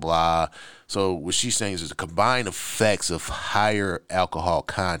 blah, blah, blah. So what she's saying is the combined effects of higher alcohol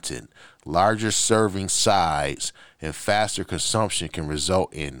content, larger serving size, and faster consumption can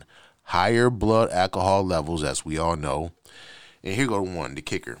result in higher blood alcohol levels, as we all know. And here go one, the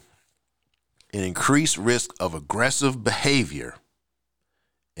kicker. An increased risk of aggressive behavior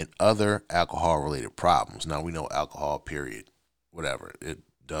and other alcohol-related problems. Now, we know alcohol, period, whatever. It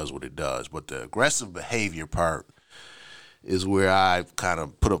does what it does. But the aggressive behavior part is where I kind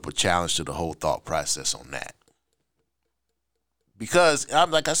of put up a challenge to the whole thought process on that. Because,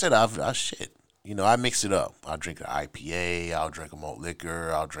 like I said, I shit. You know, I mix it up. I'll drink an IPA. I'll drink a malt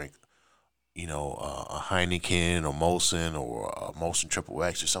liquor. I'll drink, you know, a Heineken or Molson or a Molson Triple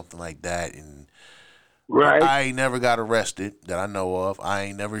X or something like that. And right. I ain't never got arrested that I know of. I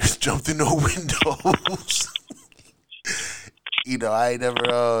ain't never jumped in no windows. You know, I ain't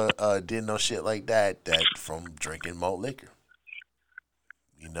never did no shit like that from drinking malt liquor.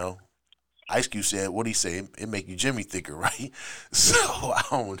 You know? Ice Cube said, what'd he say? It make you Jimmy thicker, right? So, I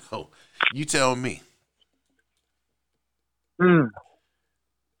don't know. You tell me.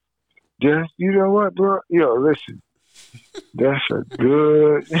 Just, you know what, bro? Yo, listen. That's a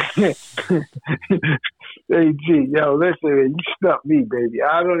good... Hey, G, yo, listen, you stumped me, baby.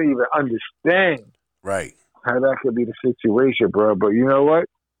 I don't even understand. Right. How that could be the situation, bro. But you know what?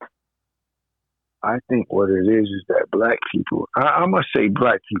 I think what it is that black people, I must say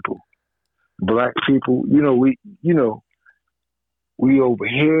black people, you know, we over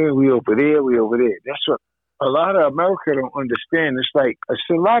here, we over there, we over there. That's what a lot of America don't understand. It's like, it's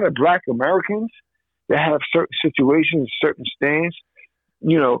a lot of black Americans that have certain situations, certain stands.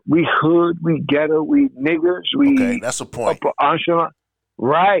 You know, we hood, we ghetto, we niggers, we... Okay, that's a point. Upper echelon.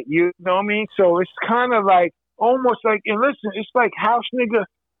 Right, you know what I mean? So it's kind of like, almost like, and listen, it's like house nigga,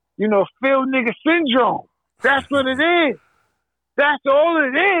 you know, field nigga syndrome. That's what it is. That's all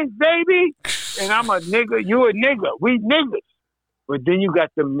it is, baby. And I'm a nigga, you a nigga, we niggas. But then you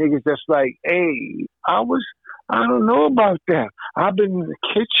got them niggas that's like, hey, I don't know about that. I've been in the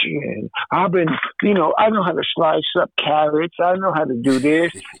kitchen. I've been, you know, I know how to slice up carrots. I know how to do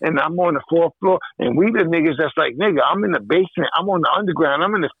this. And I'm on the fourth floor. And we the niggas that's like, nigga, I'm in the basement. I'm on the underground.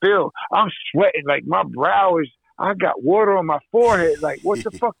 I'm in the field. I'm sweating. Like, my brow is, I got water on my forehead. Like, what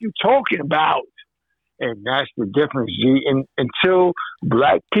the fuck you talking about? And that's the difference, G. And until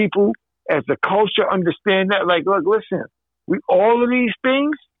black people as a culture understand that, like, look, listen, we all of these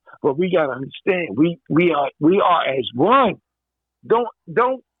things, but we gotta understand we are as one.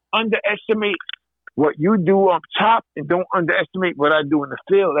 Don't underestimate what you do up top, and don't underestimate what I do in the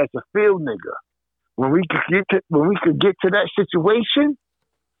field as a field nigga. When we could get to that situation,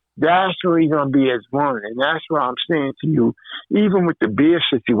 that's where we're gonna be as one. And that's why I'm saying to you, even with the beer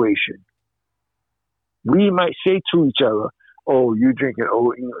situation, we might say to each other, oh, you drinking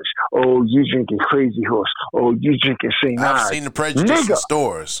Old English. Oh, you drinking Crazy Horse. Oh, you drinking St. Ives. I've seen the prejudice in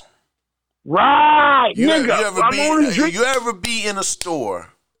stores. Right, nigga. You ever be in a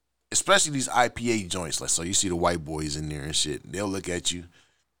store, especially these IPA joints, like, so you see the white boys in there and shit, and they'll look at you.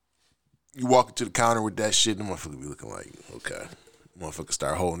 You walk up to the counter with that shit, and the motherfucker be looking like, okay, motherfucker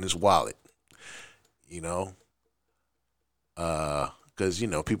start holding his wallet, you know? Because, you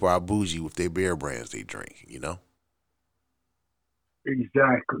know, people are bougie with their beer brands they drink, you know?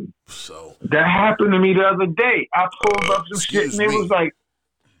 Exactly. So that happened to me the other day. I pulled up some shit, and it was like,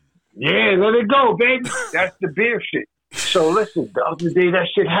 yeah, let it go, baby. That's the beer shit. So listen, the other day that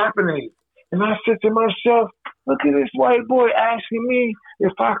shit happened to me. And I said to myself, look at this white boy asking me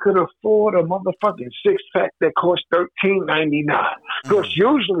if I could afford a motherfucking 6-pack that costs $13.99. Because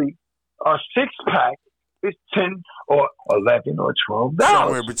usually a 6-pack is $10 or $11 or $12.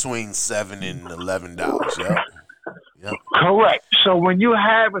 Somewhere between $7 and $11, yeah. Yep. Correct. So when you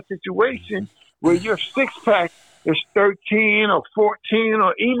have a situation where your 6-pack is $13 or $14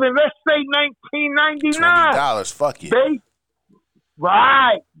 or even, let's say, $19.99. $20, fuck it.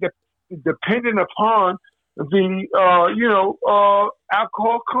 Right. Depending upon the,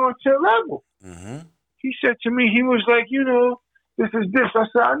 alcohol content level. Mm-hmm. He said to me, he was like, you know, This is this. I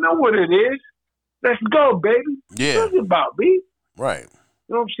said, I know what it is. Let's go, baby. Yeah. What's it about, B? Right.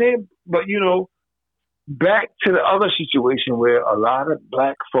 You know what I'm saying? But, you know, back to the other situation where a lot of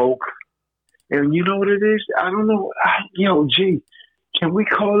black folk, and you know what it is? I don't know. G, can we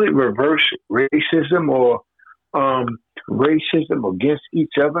call it reverse racism or racism against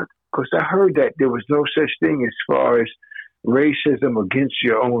each other? Because I heard that there was no such thing as far as racism against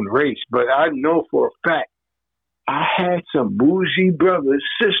your own race. But I know for a fact, I had some bougie brothers,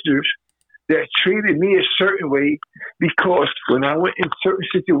 sisters, that treated me a certain way because when I went in certain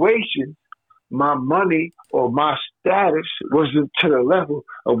situations, my money or my status wasn't to the level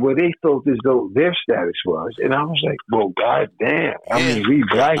of where they felt as though their status was. And I was like, well, goddamn. I mean, we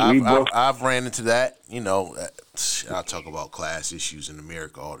black, we both. I've ran into that. You know, I talk about class issues in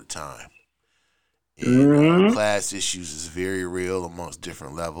America all the time. And, class issues is very real amongst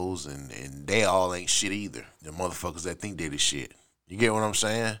different levels, and they all ain't shit either. The motherfuckers that think they the shit. You get what I'm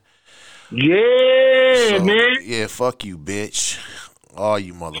saying? Yeah, man. Yeah, fuck you, bitch. All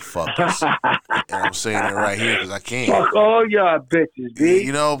you motherfuckers. And I'm saying it right here because I can. Fuck all y'all bitches, B.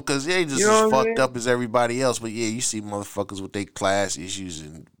 You know, because they just as fucked up as everybody else. But yeah, you see motherfuckers with their class issues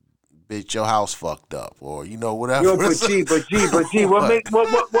and bitch, your house fucked up, or you know whatever. Yo, but G, what you think? But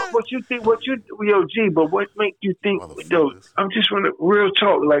what make you think? Yo, I'm just want to real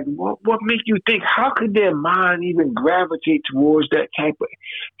talk. Like, what make you think? How could their mind even gravitate towards that type of?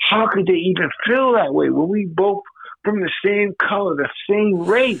 How could they even feel that way when we both from the same color, the same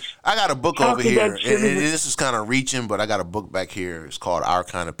race? I got a book over here, and this is kind of reaching, but I got a book back here. It's called Our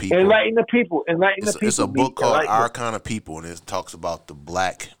Kind of People. Enlighten the people. It's a book called Our Kind of People, and it talks about the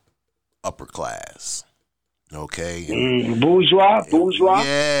black upper class. Okay. Bourgeois.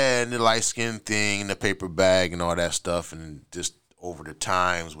 Yeah, and the light skin thing, and the paper bag, and all that stuff, and just over the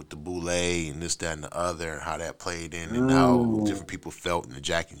times with the boule and this, that, and the other, and how that played in, and how different people felt in the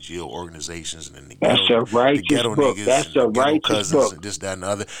Jack and Jill organizations, and then the ghetto book. niggas, That's a righteous cousins, book. and this, that, and the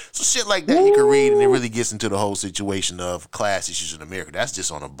other. So shit like that you can read, and it really gets into the whole situation of class issues in America. That's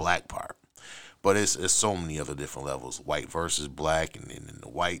just on the black part. But it's so many other different levels, white versus black, and then the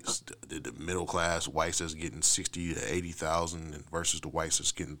whites, the middle class whites that's getting 60 to 80,000, and versus the whites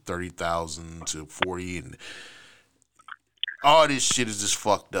that's getting 30,000 to 40, and all this shit is just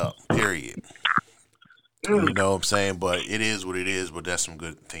fucked up. Period. You know what I'm saying? But it is what it is. But that's some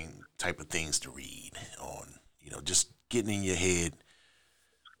good type of things to read on. You know, just getting in your head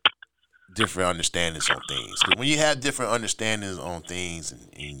different understandings on things. Because when you have different understandings on things and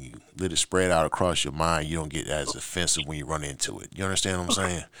you let it spread out across your mind, you don't get as offensive when you run into it. You understand what I'm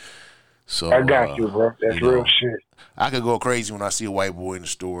saying? So I got you, bro. That's real shit. I could go crazy when I see a white boy in the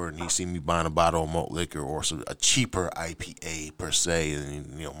store and he see me buying a bottle of malt liquor or a cheaper IPA per se,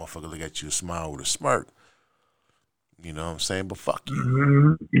 and you know, motherfucker look at you and smile with a smirk. You know what I'm saying? But fuck you.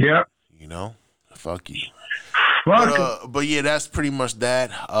 Mm-hmm. Yep. You know, fuck you. But yeah, that's pretty much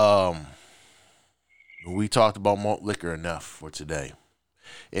that. We talked about malt liquor enough for today.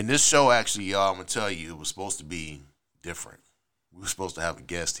 In this show, actually, y'all, I'm gonna tell you, it was supposed to be different. We were supposed to have a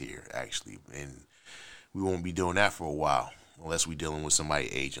guest here, actually, and we won't be doing that for a while, unless we're dealing with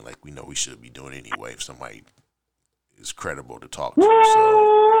somebody agent, like we know we should be doing anyway, if somebody is credible to talk to. So,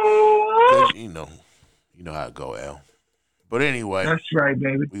 you know how it go, Al. But anyway, that's right,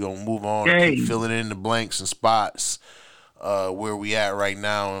 baby. We're gonna move on, keep filling in the blanks and spots where we at right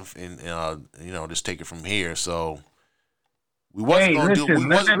now, and you know, just take it from here. So we wasn't gonna do.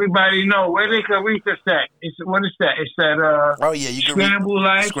 Let everybody know where they can reach us at. What is that? It's that. Oh yeah, you can Scramble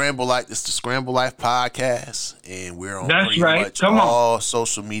Life. Scramble Life. It's the Scramble Life podcast, and we're on pretty much all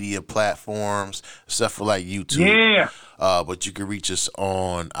social media platforms except for like YouTube. Yeah. But you can reach us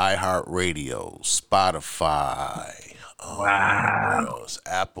on iHeartRadio, Spotify. Wow.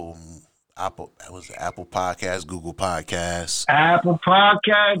 Apple Podcasts, Google Podcasts,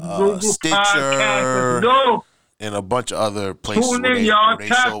 Google Stitcher, Podcasts. Let's go. And a bunch of other places Tune where in, they y'all. show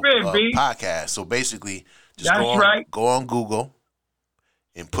Tap in, B. podcasts. So basically, just That's go on Google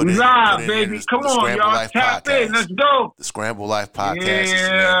and put we it live, in baby. the Come on, Scramble y'all. Life Tap podcast. in. Let's go. The Scramble Life podcast is the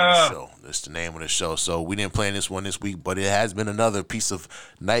name of the show. That's the name of the show. So we didn't plan this one this week, but it has been another piece of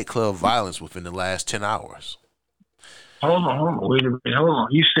nightclub violence within the last 10 hours. Hold on. Wait a minute. Hold on.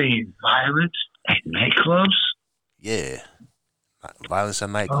 You saying violence at nightclubs? Yeah. Violence at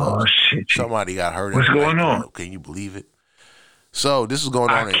nightclubs. Oh, shit. Somebody got hurt. What's going on? Can you believe it? So this is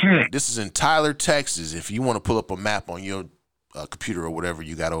going on. This is in Tyler, Texas. If you want to pull up a map on your computer or whatever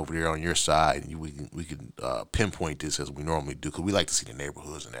you got over there on your side, and we can pinpoint this as we normally do, because we like to see the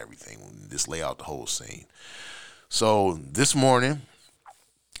neighborhoods and everything. We just lay out the whole scene. So this morning,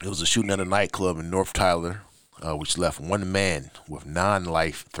 it was a shooting at a nightclub in North Tyler. which left one man with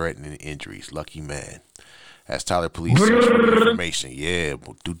non-life-threatening injuries. Lucky man. As Tyler police search for information. Yeah.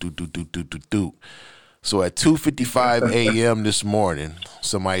 Do. So at 2:55 a.m. this morning,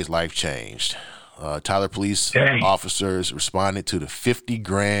 somebody's life changed. Tyler police officers responded to the 50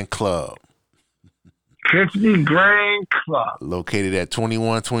 Grand Club. 50 Grand Club. Located at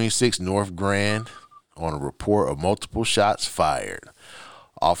 2126 North Grand on a report of multiple shots fired.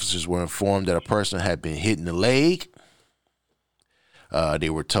 Officers were informed that a person had been hit in the leg. They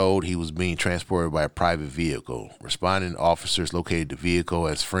were told he was being transported by a private vehicle. Responding officers located the vehicle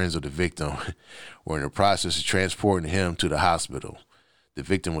as friends of the victim were in the process of transporting him to the hospital. The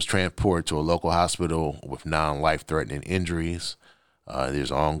victim was transported to a local hospital with non-life-threatening injuries.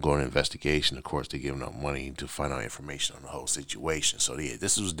 There's an ongoing investigation. Of course, they're giving up money to find out information on the whole situation. So, yeah,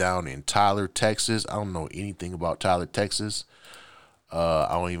 this was down in Tyler, Texas. I don't know anything about Tyler, Texas. I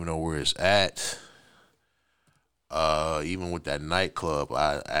don't even know where it's at. Even with that nightclub,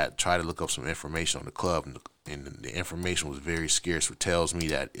 I tried to look up some information on the club, and the information was very scarce, which tells me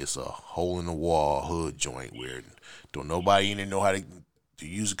that it's a hole-in-the-wall hood joint where don't nobody in there know how to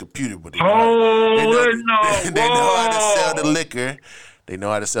use a computer, but they know how to sell the liquor. They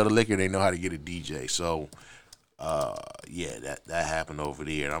know how to sell the liquor. They know how to get a DJ. So, yeah, that happened over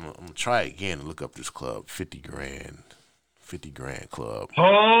there. And I'm gonna try again to look up this club, 50 Grand Club.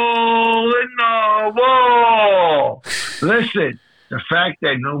 Hole in the wall. Listen, the fact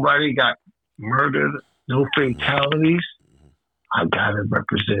that nobody got murdered, no fatalities, I gotta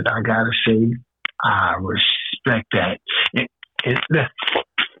represent. I gotta say, I respect that.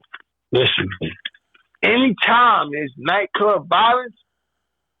 Listen, anytime there's nightclub violence,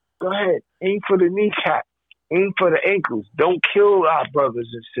 go ahead, aim for the kneecap, aim for the ankles. Don't kill our brothers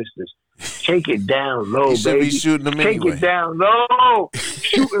and sisters. Take it down low, baby. Be shooting them Take anyway. it down low.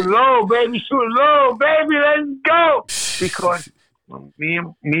 Shooting low, baby. Shooting low, baby. Let's go. Because me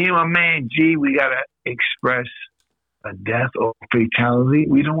and my man G, we gotta express a death or fatality.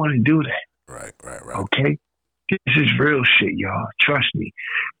 We don't want to do that. Right. Okay? This is real shit, y'all. Trust me.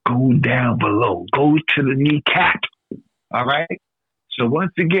 Go down below. Go to the kneecap. All right? So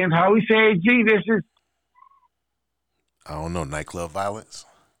once again, how we say, G, this is... I don't know, nightclub violence?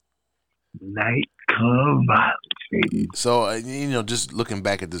 Nightclub violence, baby. So, just looking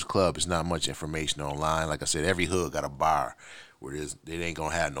back at this club, it's not much information online. Like I said, every hood got a bar where they ain't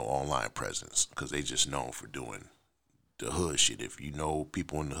going to have no online presence because they just known for doing the hood shit. If you know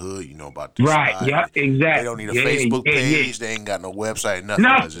people in the hood, you know about this. Right, spot. yeah, exactly. They don't need a Facebook page. They ain't got no website, nothing.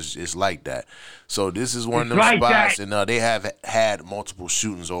 Because it's like that. So this is one of them spots, and they have had multiple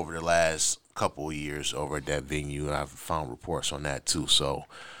shootings over the last couple of years over at that venue. I've found reports on that too. So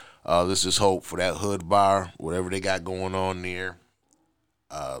let's just hope for that hood bar, whatever they got going on there.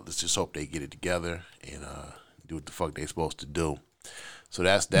 Let's just hope they get it together and do what the fuck they supposed to do. So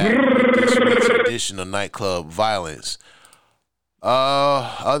that's that. This week's edition of Nightclub Violence.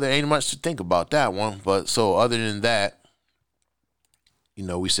 There ain't much to think about that one. But so other than that,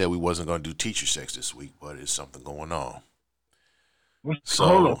 we said we wasn't going to do teacher sex this week, but it's something going on. So,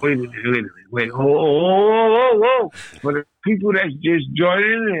 hold on, wait a minute. Whoa. For the people that's just joining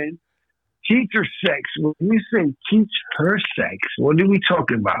in, teacher sex, when we say teach her sex, what are we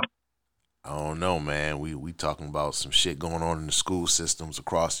talking about? I don't know, man. We talking about some shit going on in the school systems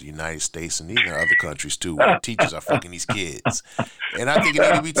across the United States and even other countries too, where teachers are fucking these kids. And I think it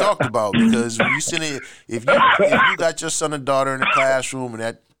need to be talked about because when you send it, if you got your son or daughter in the classroom and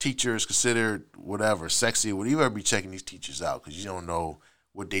that teacher is considered whatever sexy, you better be checking these teachers out because you don't know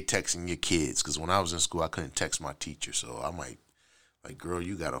what they texting your kids. Because when I was in school, I couldn't text my teacher, so I might like, girl,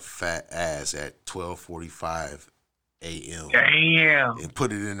 you got a fat ass at 12:45 a.m. Damn. And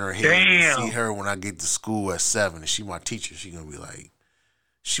put it in her head. And see her when I get to school at 7 and she my teacher. She gonna be like,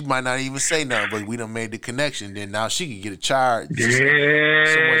 she might not even say nothing, but we done made the connection. Then now she can get a charge. So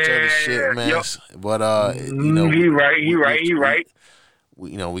much other shit, man. Yep. But he right.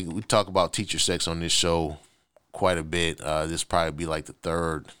 We talk about teacher sex on this show quite a bit. This probably be like the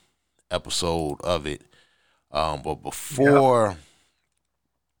third episode of it. But before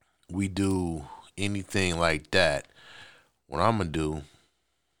we do anything like that, what I'm gonna do?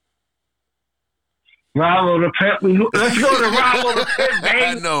 Rollo the Pimp. Let's go to Rollo the Pimp, baby.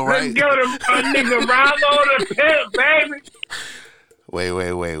 I know, right? Let's go to my nigga Rollo the Pimp, baby. Wait.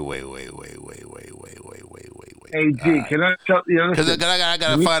 Hey, G, can I tell you? Because I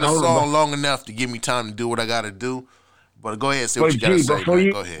gotta find a song long enough to give me time to do what I gotta do. But go ahead, say what you gotta say.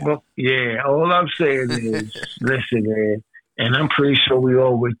 Go ahead. All I'm saying is, listen, man, and I'm pretty sure we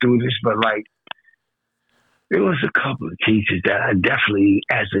all went through this, but like, there was a couple of teachers that I definitely,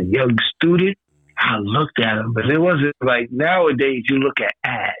 as a young student, I looked at them, but it wasn't like nowadays you look at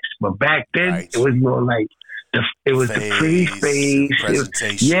ass. But back then, Right. it was more like the pretty face.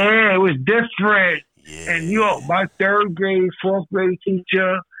 Presentation. It was different. Yeah. And my 3rd grade, 4th grade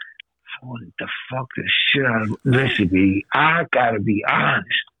teacher, I wanted to fuck the shit out of. Listen, B, I gotta be honest.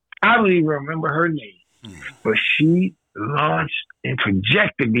 I don't even remember her name, but she launched and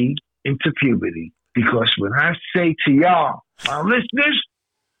projected me into puberty. Because when I say to y'all, my listeners,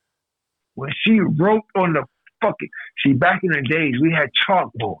 when she wrote on the back in the days, we had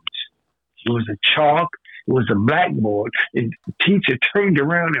chalkboards. It was a chalk, it was a blackboard, and the teacher turned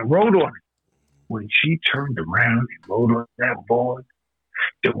around and wrote on it. When she turned around and wrote on that board,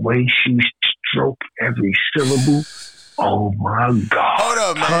 the way she stroked every syllable, oh my God. Hold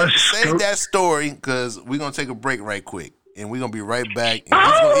up, man. Save that story, because we're going to take a break right quick. And we're going to be right back.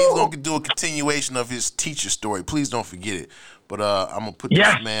 And he's going to do a continuation of his teacher story. Please don't forget it. But I'm going to put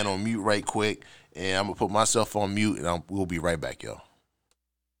this man on mute right quick. And I'm going to put myself on mute. And we'll be right back, y'all.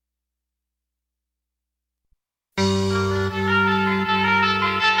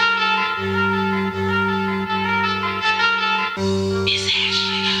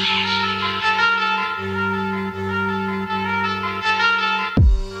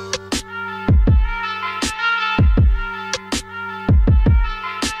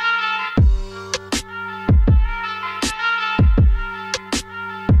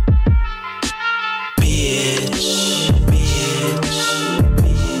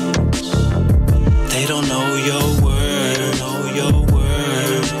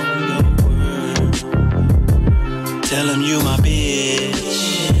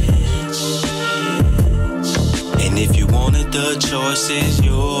 Choice is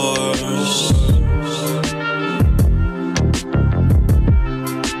yours.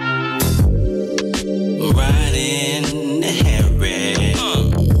 Riding Harry.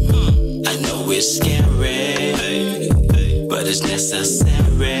 I know it's scary, but it's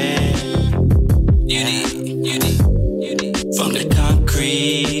necessary. You need from the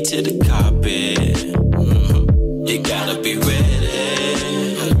concrete to the carpet. You gotta be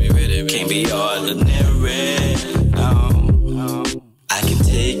ready. Can't be ordinary.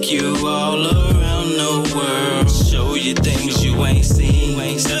 Take you all around the world, show you things you ain't seen,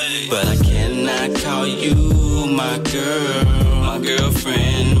 but I cannot call you my girl, my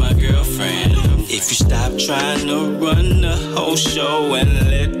girlfriend. If you stop trying to run the whole show and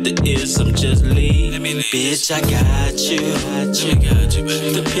let the ism just lead, bitch, I got you.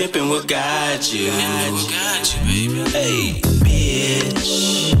 The pimpin' will guide you. Hey,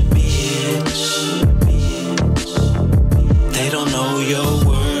 bitch. They don't know your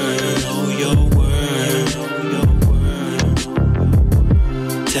word.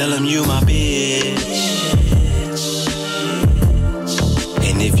 Tell them you my bitch.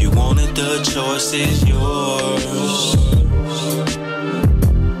 And if you want it, the choice is yours.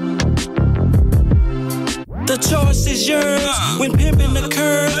 The choice is yours. When pimping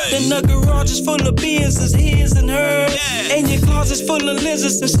occurs, then the garage is full of beers, is his and hers. And your closet's full of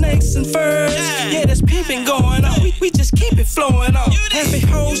lizards and snakes and furs. Yeah, there's pimping going on. We just keep it flowing on. Happy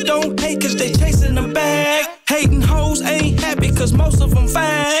hoes don't hate cause they chasing them back. Hating hoes ain't happy cause most of them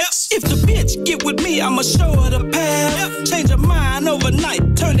facts. If the bitch get with me, I'ma show her the path. Change her mind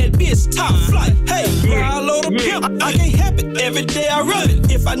overnight, turn that bitch top flight. Hey, follow the pimp, I can't help it. Every day I rub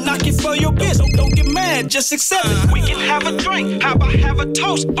it. If I knock it for your bitch, don't get mad, just accept it. We can have a drink, how about have a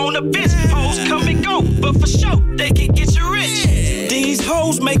toast on the bitch? Hoes come and go, but for sure, they can get you rich. These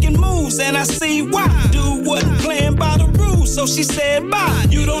hoes making moves, and I see why. Dude wasn't playing by the rules, so she said bye.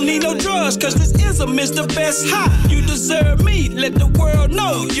 You don't need no drugs, cause this ism is the best high. You deserve me, let the world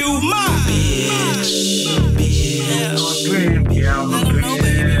know you mine. Bitch.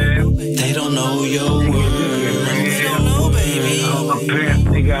 They don't know your word. They don't know, baby. I'm a pimp,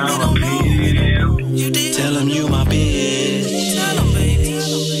 nigga, I'm a pimp. Tell them you my bitch. Tell them, baby.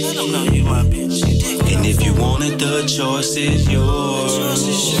 Let them know you my bitch. And if you want it, the choice is yours. The choice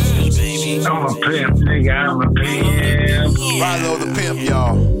is yours, baby. I'm a pimp, nigga, I'm a pimp. Follow the pimp,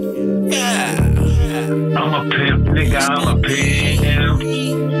 y'all. Yeah. I'm a pimp, nigga, I'm a pimp.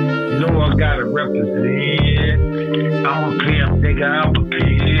 You know I gotta represent. I'm a pimp, nigga, I'm a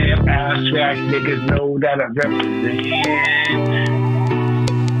pimp. Abstract niggas know that I represent.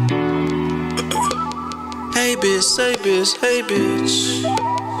 Hey bitch, say bitch, hey bitch.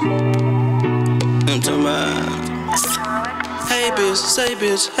 I'm talking about. Hey bitch, say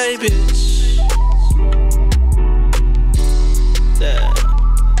bitch, hey bitch. Yeah.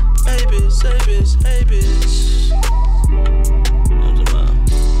 Hey bitch, say bitch, hey bitch. I'm talking about.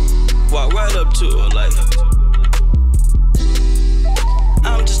 Walk right up to her like.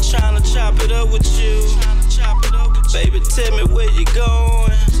 I'm just trying to chop it up with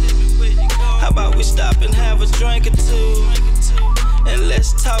going? How about we stop and have a drink or two? And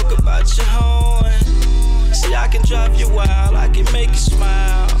let's talk about your horn. See, I can drive you wild, I can make you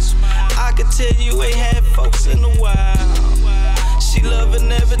smile. I can tell you ain't had folks in a while. She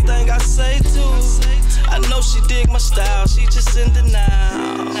loving everything I say too. I know she dig my style, she just in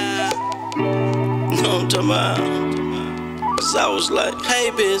denial. Know what I'm talking about? Cause I was like, hey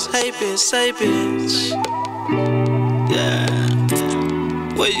bitch, hey bitch, hey bitch. Yeah.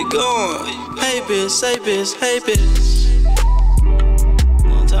 Where you going? Hey bitch, hey bitch, hey bitch. Know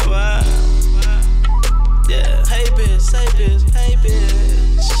what I'm talking about? Yeah. Hey bitch, hey bitch, hey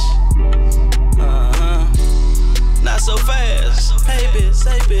bitch. Not so fast. Hey bitch,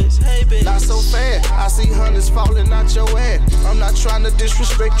 hey bitch, hey bitch. Not so fast. I see hundreds falling out your ass. I'm not trying to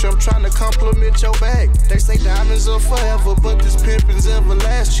disrespect you, I'm trying to compliment your bag. They say diamonds are forever, but this pimpin's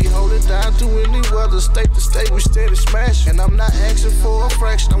everlasting. She hold it down through any weather, state to state, we steady smash. And I'm not asking for a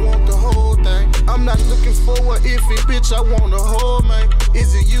fraction, I want the whole thing. I'm not looking for a iffy, bitch, I want the whole man.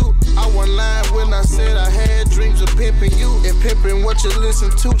 Is it you? I wasn't lying when I said I had dreams of pimping you. And pimping what you listen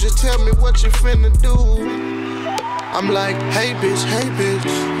to, just tell me what you finna do. I'm like, hey bitch,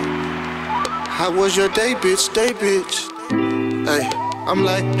 how was your day, bitch, Hey, I'm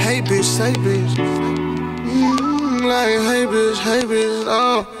like, hey bitch, like, hey bitch,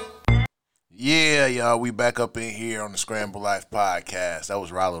 oh. Yeah, y'all, we back up in here on the Scramble Life podcast. That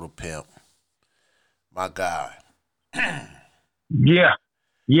was Rollo the Pimp. My guy. Yeah.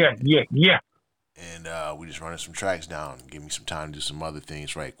 And we just running some tracks down. Give me some time to do some other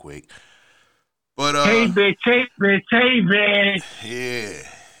things right quick. But hey bitch. Yeah.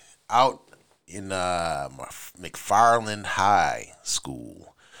 Out in McFarland High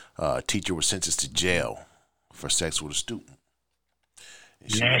School, a teacher was sentenced to jail for sex with a student.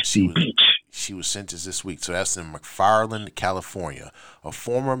 Nasty bitch. She was sentenced this week. So that's in McFarland, California. A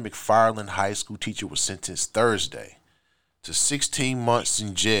former McFarland High School teacher was sentenced Thursday to 16 months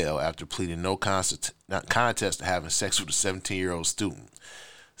in jail after pleading no contest to having sex with a 17-year-old student.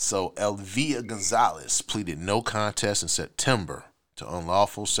 So Elvia Gonzalez pleaded no contest in September to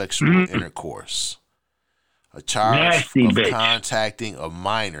unlawful sexual intercourse. A charge of contacting a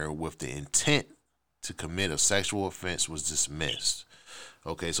minor with the intent to commit a sexual offense was dismissed.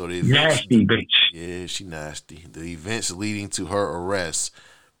 Okay, so the events, nasty bitch. Yeah, she nasty. The events leading to her arrest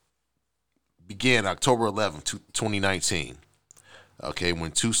began October 11, 2019. Okay,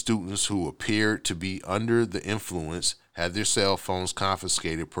 when two students who appeared to be under the influence had their cell phones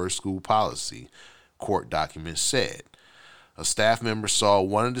confiscated per school policy, court documents said. A staff member saw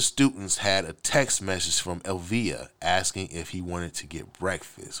one of the students had a text message from Elvia asking if he wanted to get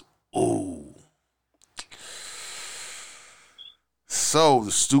breakfast. Ooh. So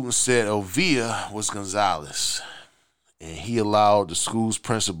the student said Elvia was Gonzalez, and he allowed the school's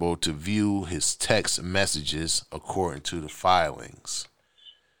principal to view his text messages according to the filings.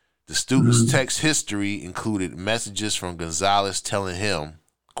 The student's text history included messages from Gonzalez telling him,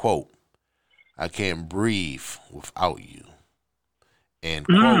 quote, I can't breathe without you. And,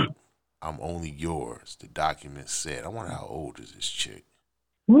 quote, I'm only yours, the document said. I wonder how old is this chick?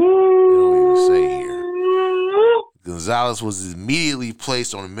 They don't even say here. Gonzalez was immediately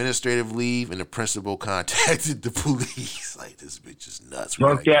placed on administrative leave, and the principal contacted the police. Like, this bitch is nuts.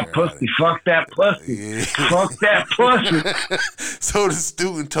 Fuck that pussy. Yeah. Fuck that pussy. So the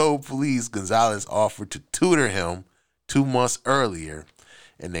student told police Gonzalez offered to tutor him 2 months earlier,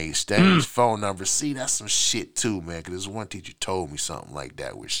 and they exchanged phone numbers. See, that's some shit too, man, because this one teacher told me something like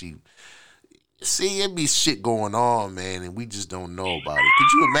that where she... See, it be shit going on, man, and we just don't know about it.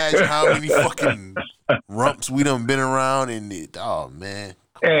 Could you imagine how many fucking rumps we done been around in it? Oh, man.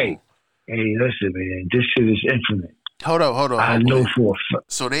 Hey, listen, man. This shit is infinite. Hold on. I know for a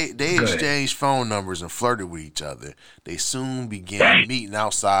fact. So they exchanged phone numbers and flirted with each other. They soon began meeting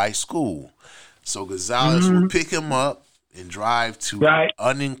outside school. So Gonzalez would pick him up and drive to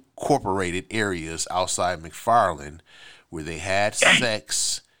unincorporated areas outside McFarland where they had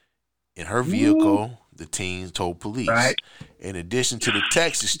sex. In her vehicle, the teen told police. In addition to the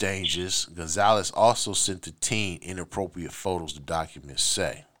text exchanges, Gonzalez also sent the teen inappropriate photos, the documents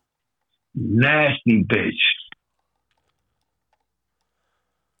say. Nasty bitch.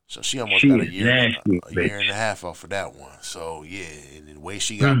 So she almost got a year and a half off of that one. So, yeah, and the way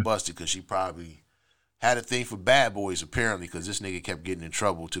she got busted, because she probably had a thing for bad boys, apparently, because this nigga kept getting in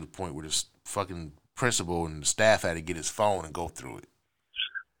trouble to the point where this fucking principal and the staff had to get his phone and go through it.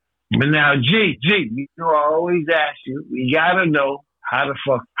 But now, G, you know I always ask you, we gotta know how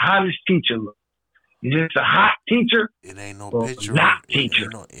this teacher look. Is this a hot teacher? It ain't no or picture. Not teacher.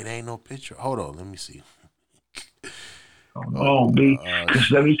 It ain't no picture. Hold on, let me see. Oh, B.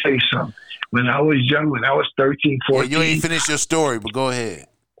 Because let me tell you something. When I was young, when I was 13, 14. Yeah, you ain't finished your story, but go ahead.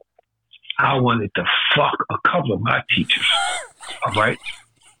 I wanted to fuck a couple of my teachers. All right?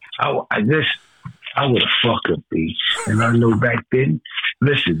 I would have fucked them, B. And I know back then,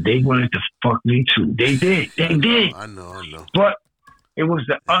 listen, they wanted to fuck me too. They did. I know. But it was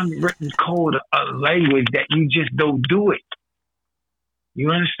the unwritten code of language that you just don't do it. You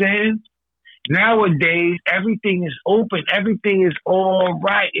understand? Nowadays, everything is open. Everything is all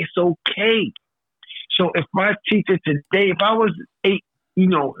right. It's okay. So if my teacher today, if I was 8,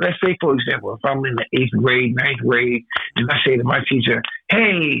 let's say, for example, if I'm in the 8th grade, 9th grade, and I say to my teacher,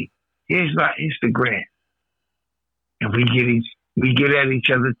 hey, here's my Instagram. And we get at each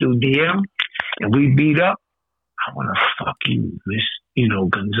other through DM, and we beat up. I want to fuck you, Miss,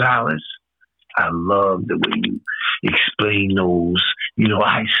 Gonzalez. I love the way you explain those,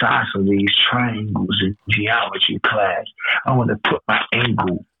 isosceles, triangles in geometry class. I want to put my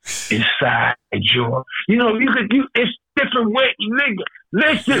angle inside your, it's different way, nigga.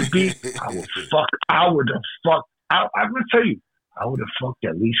 Listen, B, I'm going to fucked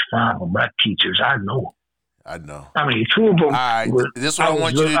at least 5 of my teachers. I know. I mean, 2 of them. All right, this is what I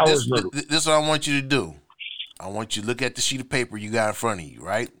want you to do. I want you to look at the sheet of paper you got in front of you,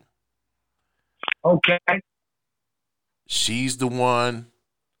 right? Okay. She's the one,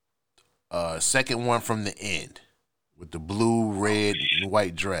 second one from the end with the blue, red, and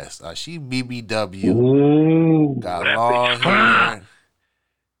white dress. She BBW. Ooh, got long hair.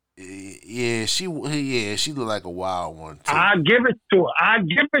 Yeah, she look like a wild one too. I give it to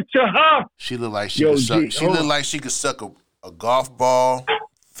her. She look like she could suck a golf ball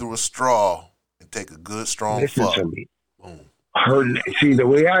through a straw and take a good strong fuck. To me. Boom. See, the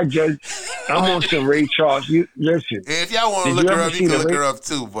way I judge, I'm on some Ray Charles. You listen. If y'all want to look her up, you can look her up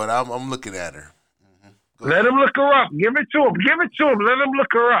too. But I'm looking at her. Mm-hmm. Let him look her up. Give it to him. Let him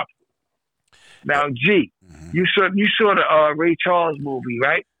look her up. Now, G, you saw the Ray Charles movie,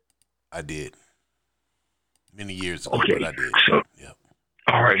 right? I did. Many years ago, okay. But I did. So, yep.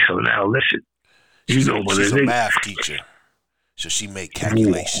 All right. So now listen. She's a math teacher. So she make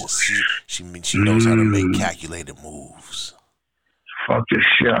calculations. She knows how to make calculated moves. Fuck this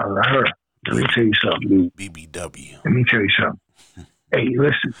shit out of her. Let me tell you something, dude. BBW. Let me tell you something. Hey,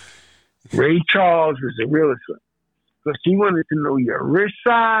 listen. Ray Charles is a realist. Because he wanted to know your wrist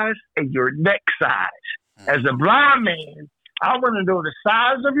size and your neck size. As a blind man, I want to know the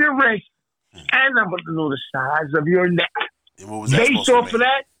size of your wrist and I want to know the size of your neck. And what was that Based off of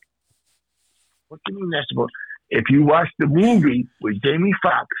that, what do you mean that's supposed to? If you watch the movie with Jamie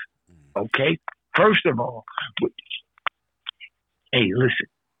Foxx, okay, first of all, hey, listen,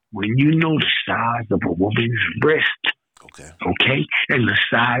 when you know the size of a woman's wrist, okay, and the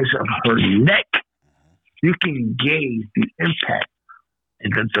size of her neck, you can gauge the impact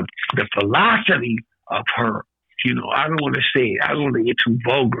and the velocity of her. I don't want to say it. I don't want to get too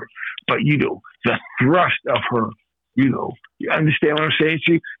vulgar, but the thrust of her. You understand what I'm saying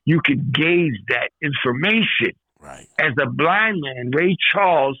to you? You can gauge that information. Right. As a blind man, Ray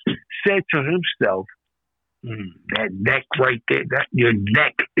Charles said to himself, that neck right there, that your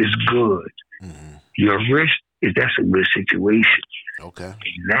neck is good. Mm-hmm. Your wrist that's a good situation. Okay.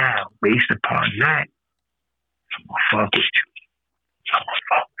 And now, based upon that, I'm gonna fuck with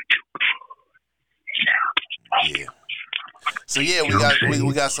you. Yeah. So yeah,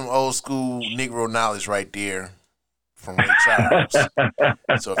 we got some old school Negro knowledge right there from Ray Charles.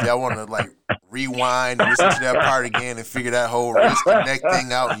 So if y'all want to rewind and listen to that part again and figure that whole wrist and neck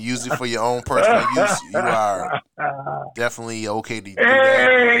thing out and use it for your own personal use, you are definitely okay to do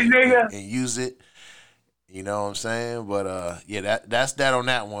that and use it. You know what I'm saying? But that's that on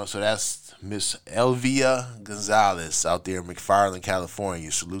that one. So that's Miss Elvia Gonzalez out there in McFarland,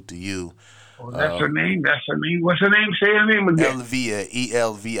 California. Salute to you. That's her name. What's her name? Say her name again. Elvia,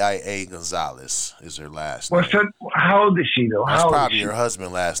 Elvia Gonzalez is her last name. How old is she though? That's probably her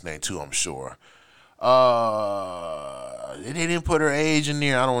husband's last name too, I'm sure. They didn't put her age in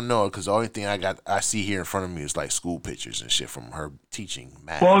there. I don't know, because the only thing I see here in front of me is school pictures and shit from her teaching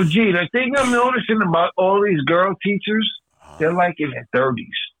math. Well, gee, the thing I'm noticing about all these girl teachers, they're in their 30s.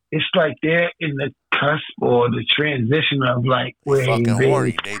 It's like they're in the cusp or the transition of where fucking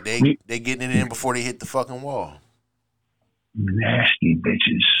horny. They getting it in before they hit the fucking wall. Nasty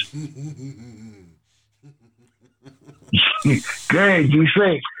bitches. Go ahead, you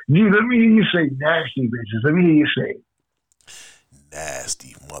say. Let me hear you say nasty bitches. Let me hear you say it.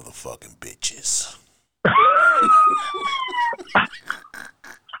 Nasty motherfucking bitches.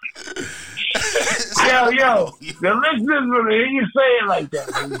 Yo, the listeners will hear you say it like that.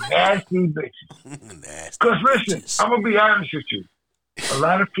 Nasty bitches. Nasty Because listen, I'm gonna be honest with you. A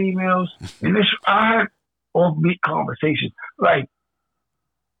lot of females, and this I have offbeat conversations. Like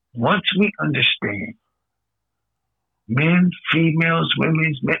once we understand, men, females,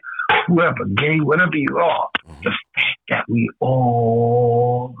 women's, men, whoever, gay, whatever you are, the fact that we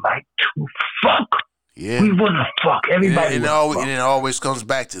all like to fuck. Yeah. We want to fuck. Everybody and it always comes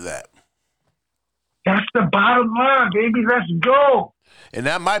back to that. That's the bottom line, baby. Let's go. And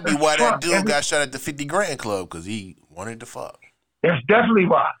that might be why that dude got shot at the 50 Grand Club, because he wanted to fuck. That's definitely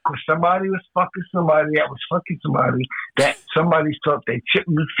why. Because somebody was fucking somebody that was fucking somebody that somebody thought they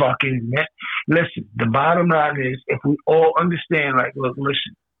shouldn't be fucking. Listen, the bottom line is if we all understand, like, look,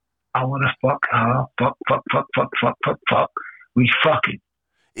 listen, I want to fuck her, fuck. We fucking.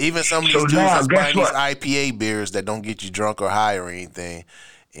 Even some of these dudes that's buying these IPA beers that don't get you drunk or high or anything,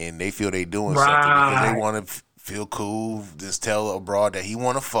 and they feel they doing something because they want to feel cool, just tell a broad that he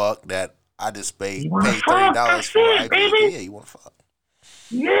want to fuck, that I just paid $30 for IPA. Baby. Yeah, you want to fuck.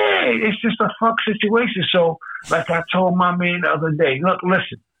 Yeah, it's just a fuck situation. So, like I told my man the other day, look,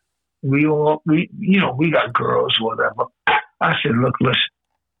 listen, we got girls, whatever. I said, look, listen,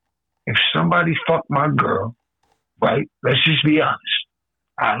 if somebody fucked my girl, right, let's just be honest.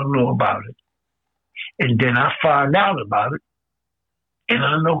 I don't know about it. And then I find out about it, and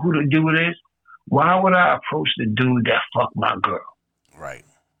I know who the dude is. Why would I approach the dude that fucked my girl? Right.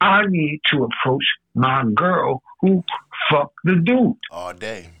 I need to approach my girl who fucked the dude. All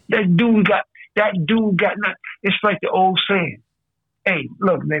day. That dude got nothing. It's like the old saying, hey,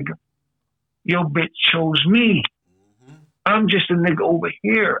 look, nigga, your bitch chose me. I'm just a nigga over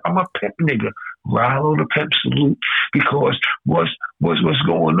here. I'm a pimp nigga. Rilo the pimp salute. Because what's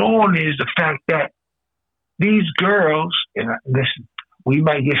going on is the fact that these girls, and listen, we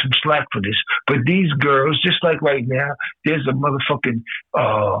might get some slack for this, but these girls, just like right now, there's a motherfucking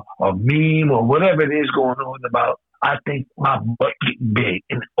a meme or whatever it is going on about, I think my butt getting big.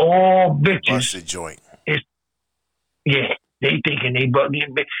 And all bitches. Busted joint. Yeah. They thinking they butt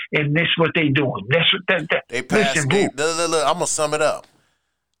getting big. And this what they doing. That's what that they pass. Listen, look, I'm gonna sum it up.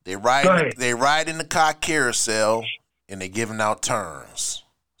 They ride in the car carousel and they giving out turns.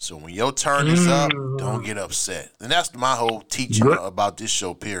 So when your turn is up, don't get upset. And that's my whole teaching about this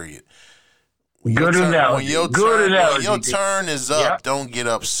show, period. When your turn is up, don't get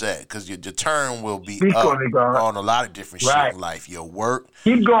upset, because your turn will be up on a lot of different shit in life. Your work.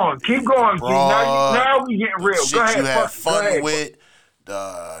 Keep going. Now we getting real. Shit go ahead. You have fun with.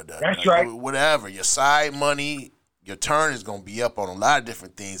 That's right. Whatever. Your side money, your turn is going to be up on a lot of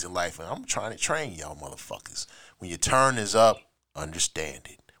different things in life. And I'm trying to train y'all motherfuckers. When your turn is up, understand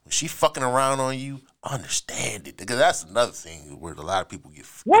it. When she fucking around on you, understand it. Because that's another thing where a lot of people get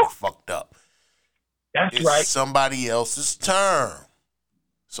fucked up. It's right. Somebody else's turn.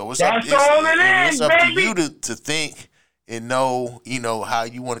 So it's up to you to think and know, how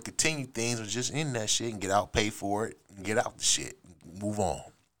you want to continue things, or just in that shit and get out, pay for it, and get out the shit, and move on.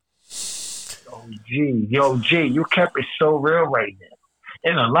 Yo, G, you kept it so real right now.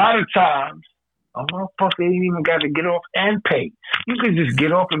 And a lot of times, a motherfucker ain't even got to get off and pay. You can just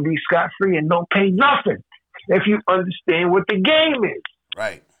get off and be scot-free and don't pay nothing if you understand what the game is.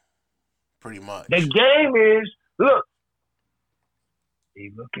 Right. Pretty much. The game is, look,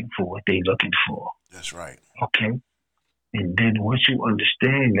 they looking for what they looking for. That's right. Okay? And then once you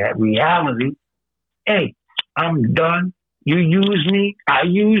understand that reality, hey, I'm done. You use me, I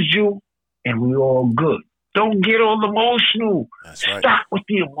used you, and we all good. Don't get all emotional. That's right. Stop with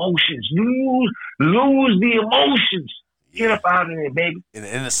the emotions. Lose the emotions. Get up out of there, baby.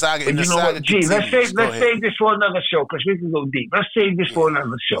 In the saga, let's save this for another show, because we can go deep. Let's save this for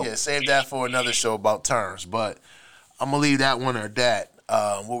another show. Yeah, save that for another show about terms. But I'm going to leave that one at that.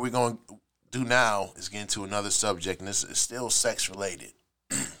 What we're going to do now is get into another subject, and this is still sex-related.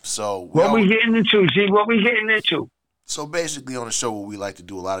 So what we getting into, G? What we getting into? So basically on the show, what we like to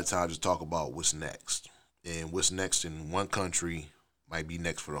do a lot of times is talk about what's next. And what's next in one country might be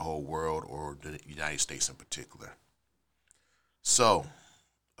next for the whole world, or the United States in particular. So,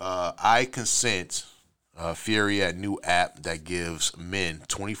 I Consent, Fury, a new app that gives men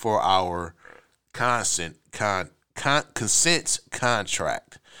 24-hour consent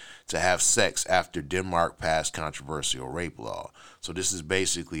contract to have sex after Denmark passed controversial rape law. So this is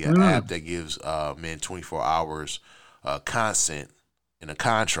basically an app that gives men 24 hours consent in a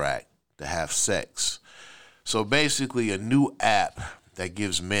contract to have sex. So basically a new app that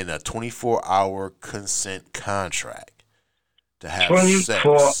gives men a 24-hour consent contract to have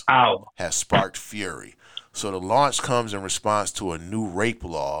sex has sparked fury. So the launch comes in response to a new rape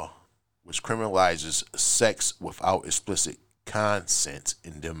law which criminalizes sex without explicit consent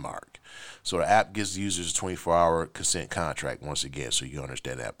in Denmark. So the app gives users a 24-hour consent contract, once again, so you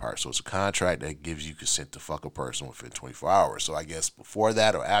understand that part. So it's a contract that gives you consent to fuck a person within 24 hours. So I guess before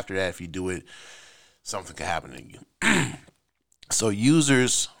that or after that, if you do it, something can happen to you. So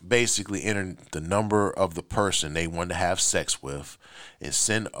users basically enter the number of the person they want to have sex with and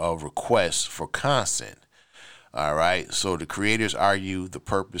send a request for consent. All right. So the creators argue the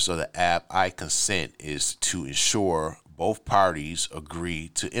purpose of the app I Consent is to ensure both parties agree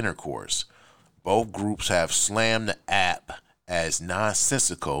to intercourse. Both groups have slammed the app as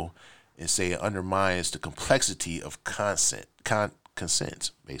nonsensical and say it undermines the complexity of consent,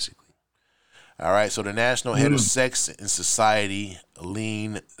 basically. All right, so the national head of sex and society,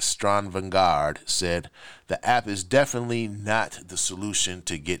 Aline Strandvangard, said the app is definitely not the solution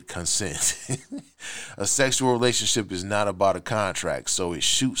to get consent. A sexual relationship is not about a contract, so it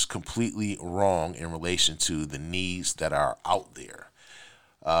shoots completely wrong in relation to the needs that are out there.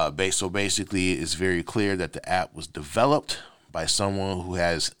 So basically, it's very clear that the app was developed by someone who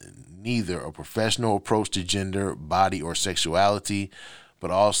has neither a professional approach to gender, body, or sexuality, but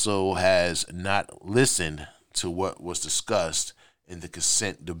also has not listened to what was discussed in the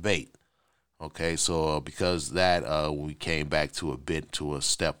consent debate. Okay, so because that, we came back to a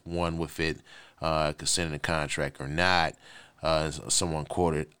step one with it, consent in the contract or not. Someone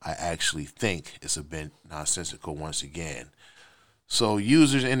quoted, I actually think it's a bit nonsensical once again. So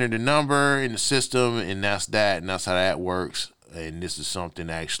users enter the number in the system, and that's that, and that's how that works. And this is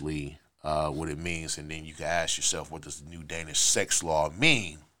something actually what it means, and then you can ask yourself, what does the new Danish sex law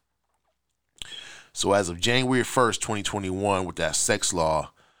mean? So as of January 1st, 2021, with that sex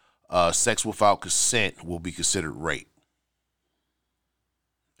law, sex without consent will be considered rape.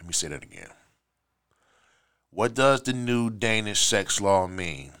 Let me say that again. What does the new Danish sex law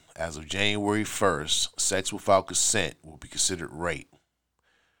mean? As of January 1st, sex without consent will be considered rape.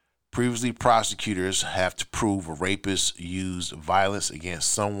 Previously, prosecutors have to prove a rapist used violence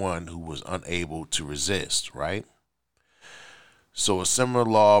against someone who was unable to resist, right? So a similar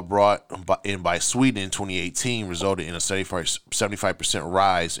law brought in by Sweden in 2018 resulted in a 75%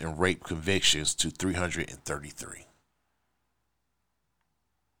 rise in rape convictions to 333.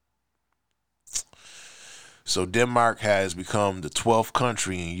 So Denmark has become the 12th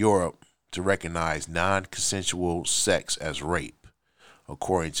country in Europe to recognize non-consensual sex as rape,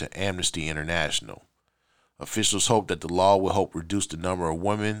 according to Amnesty International. Officials hope that the law will help reduce the number of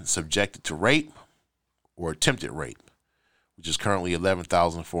women subjected to rape or attempted rape, which is currently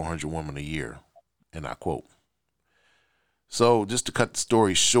 11,400 women a year, and I quote. So just to cut the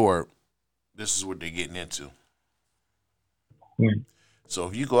story short, this is what they're getting into. So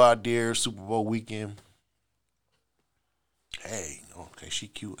if you go out there Super Bowl weekend, hey, okay, she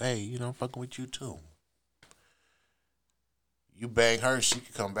cute. Hey, I'm fucking with you too. You bang her, she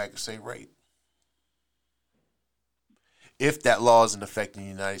could come back and say rape. If that law is in effect in the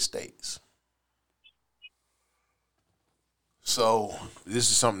United States. So this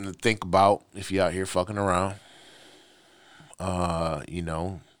is something to think about if you're out here fucking around.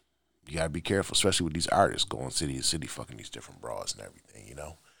 You gotta be careful, especially with these artists going city to city fucking these different broads and everything,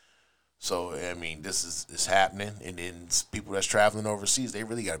 So, I mean, this is happening, and then people that's traveling overseas, they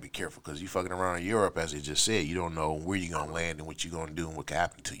really got to be careful because you fucking around in Europe, as they just said, you don't know where you're going to land and what you're going to do and what can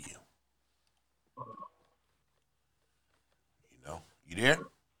happen to you. You there?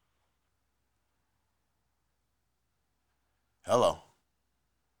 Hello.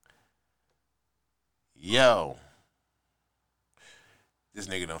 Yo. This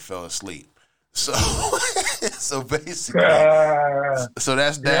nigga done fell asleep. So, basically, so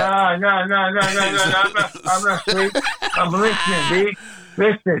that's that. No. I'm not asleep. I'm listening, B.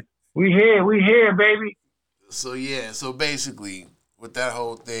 Listen, we here, baby. So yeah, so basically, with that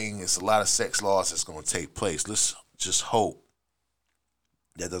whole thing, it's a lot of sex laws that's going to take place. Let's just hope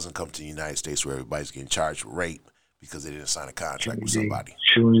that doesn't come to the United States where everybody's getting charged with rape because they didn't sign a contract with somebody.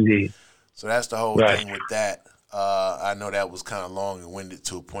 True indeed. So that's the whole thing with that. I know that was kind of long and winded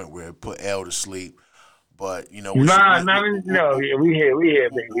to a point where it put L to sleep, but we here,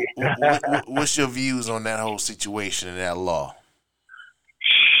 baby. What's your views on that whole situation and that law?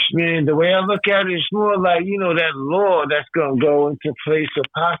 Man, the way I look at it, it's more like that law that's gonna go into place or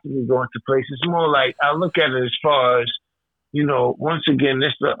possibly go into place. It's more like I look at it as far as once again,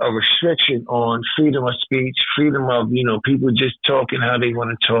 this is a restriction on freedom of speech, freedom of people just talking how they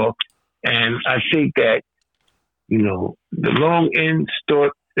want to talk, and I think that. The long end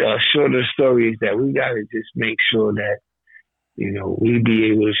short of the story is that we got to just make sure that, we be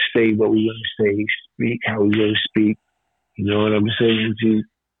able to say what we want to say, speak how we want to speak. You know what I'm saying?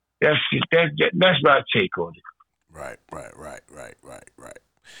 That's my take on it. Right.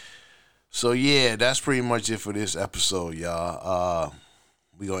 So yeah, that's pretty much it for this episode, y'all.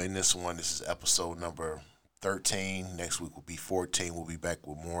 We gonna end this one. This is episode number 13. Next week will be 14. We'll be back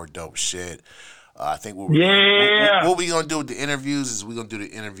with more dope shit. I think what we gonna do with the interviews is we're gonna do the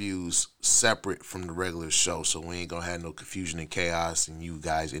interviews separate from the regular show, so we ain't gonna have no confusion and chaos, and you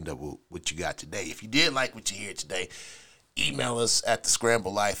guys end up with what you got today. If you did like what you hear today, email us at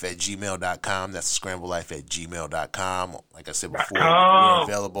thescramblelife@gmail.com. That's thescramblelife@gmail.com. Like I said before, we're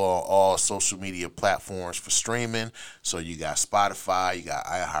available on all social media platforms for streaming. So you got Spotify, you got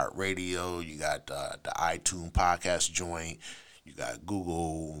iHeartRadio, you got the iTunes podcast joint, you got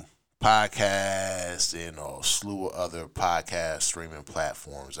Google Podcasts, and a slew of other podcast streaming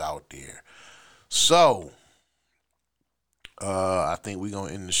platforms out there. So, I think we're going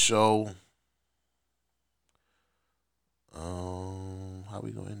to end the show. How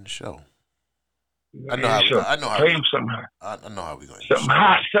we going to end the show? I know how we going to end the show.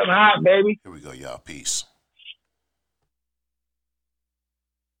 Something hot, baby. Here we go, y'all. Peace.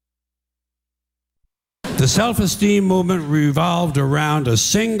 The self-esteem movement revolved around a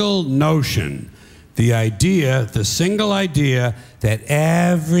single notion, the single idea that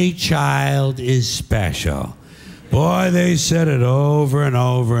every child is special. Boy, they said it over and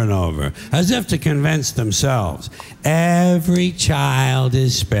over and over, as if to convince themselves. Every child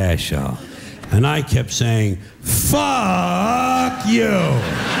is special. And I kept saying, fuck you.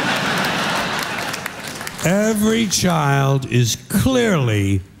 Every child is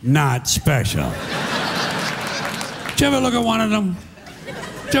clearly not special. Did you ever look at one of them?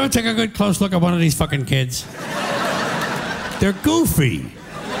 Did you ever take a good close look at one of these fucking kids? They're goofy.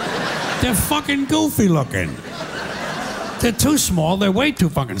 They're fucking goofy looking. They're too small. They're way too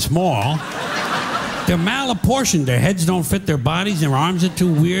fucking small. They're malapportioned. Their heads don't fit their bodies. Their arms are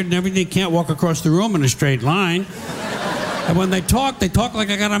too weird and everything. They can't walk across the room in a straight line. And when they talk like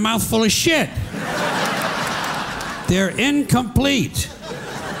I got a mouthful of shit. They're incomplete.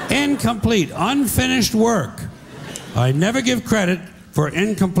 Incomplete. Unfinished work. I never give credit for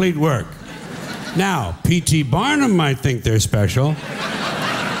incomplete work. Now, P.T. Barnum might think they're special,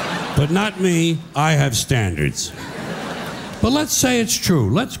 but not me. I have standards. But let's say it's true.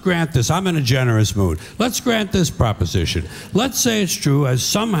 Let's grant this. I'm in a generous mood. Let's grant this proposition. Let's say it's true as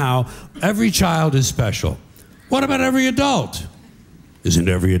somehow every child is special. What about every adult? Isn't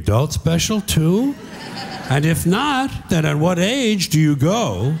every adult special too? And if not, then at what age do you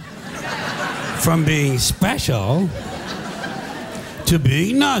go from being special to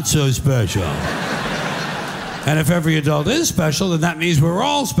being not so special? And if every adult is special, then that means we're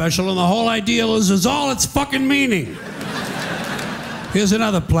all special, and the whole ideal is all its fucking meaning. Here's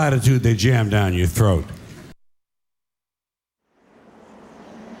another platitude they jam down your throat.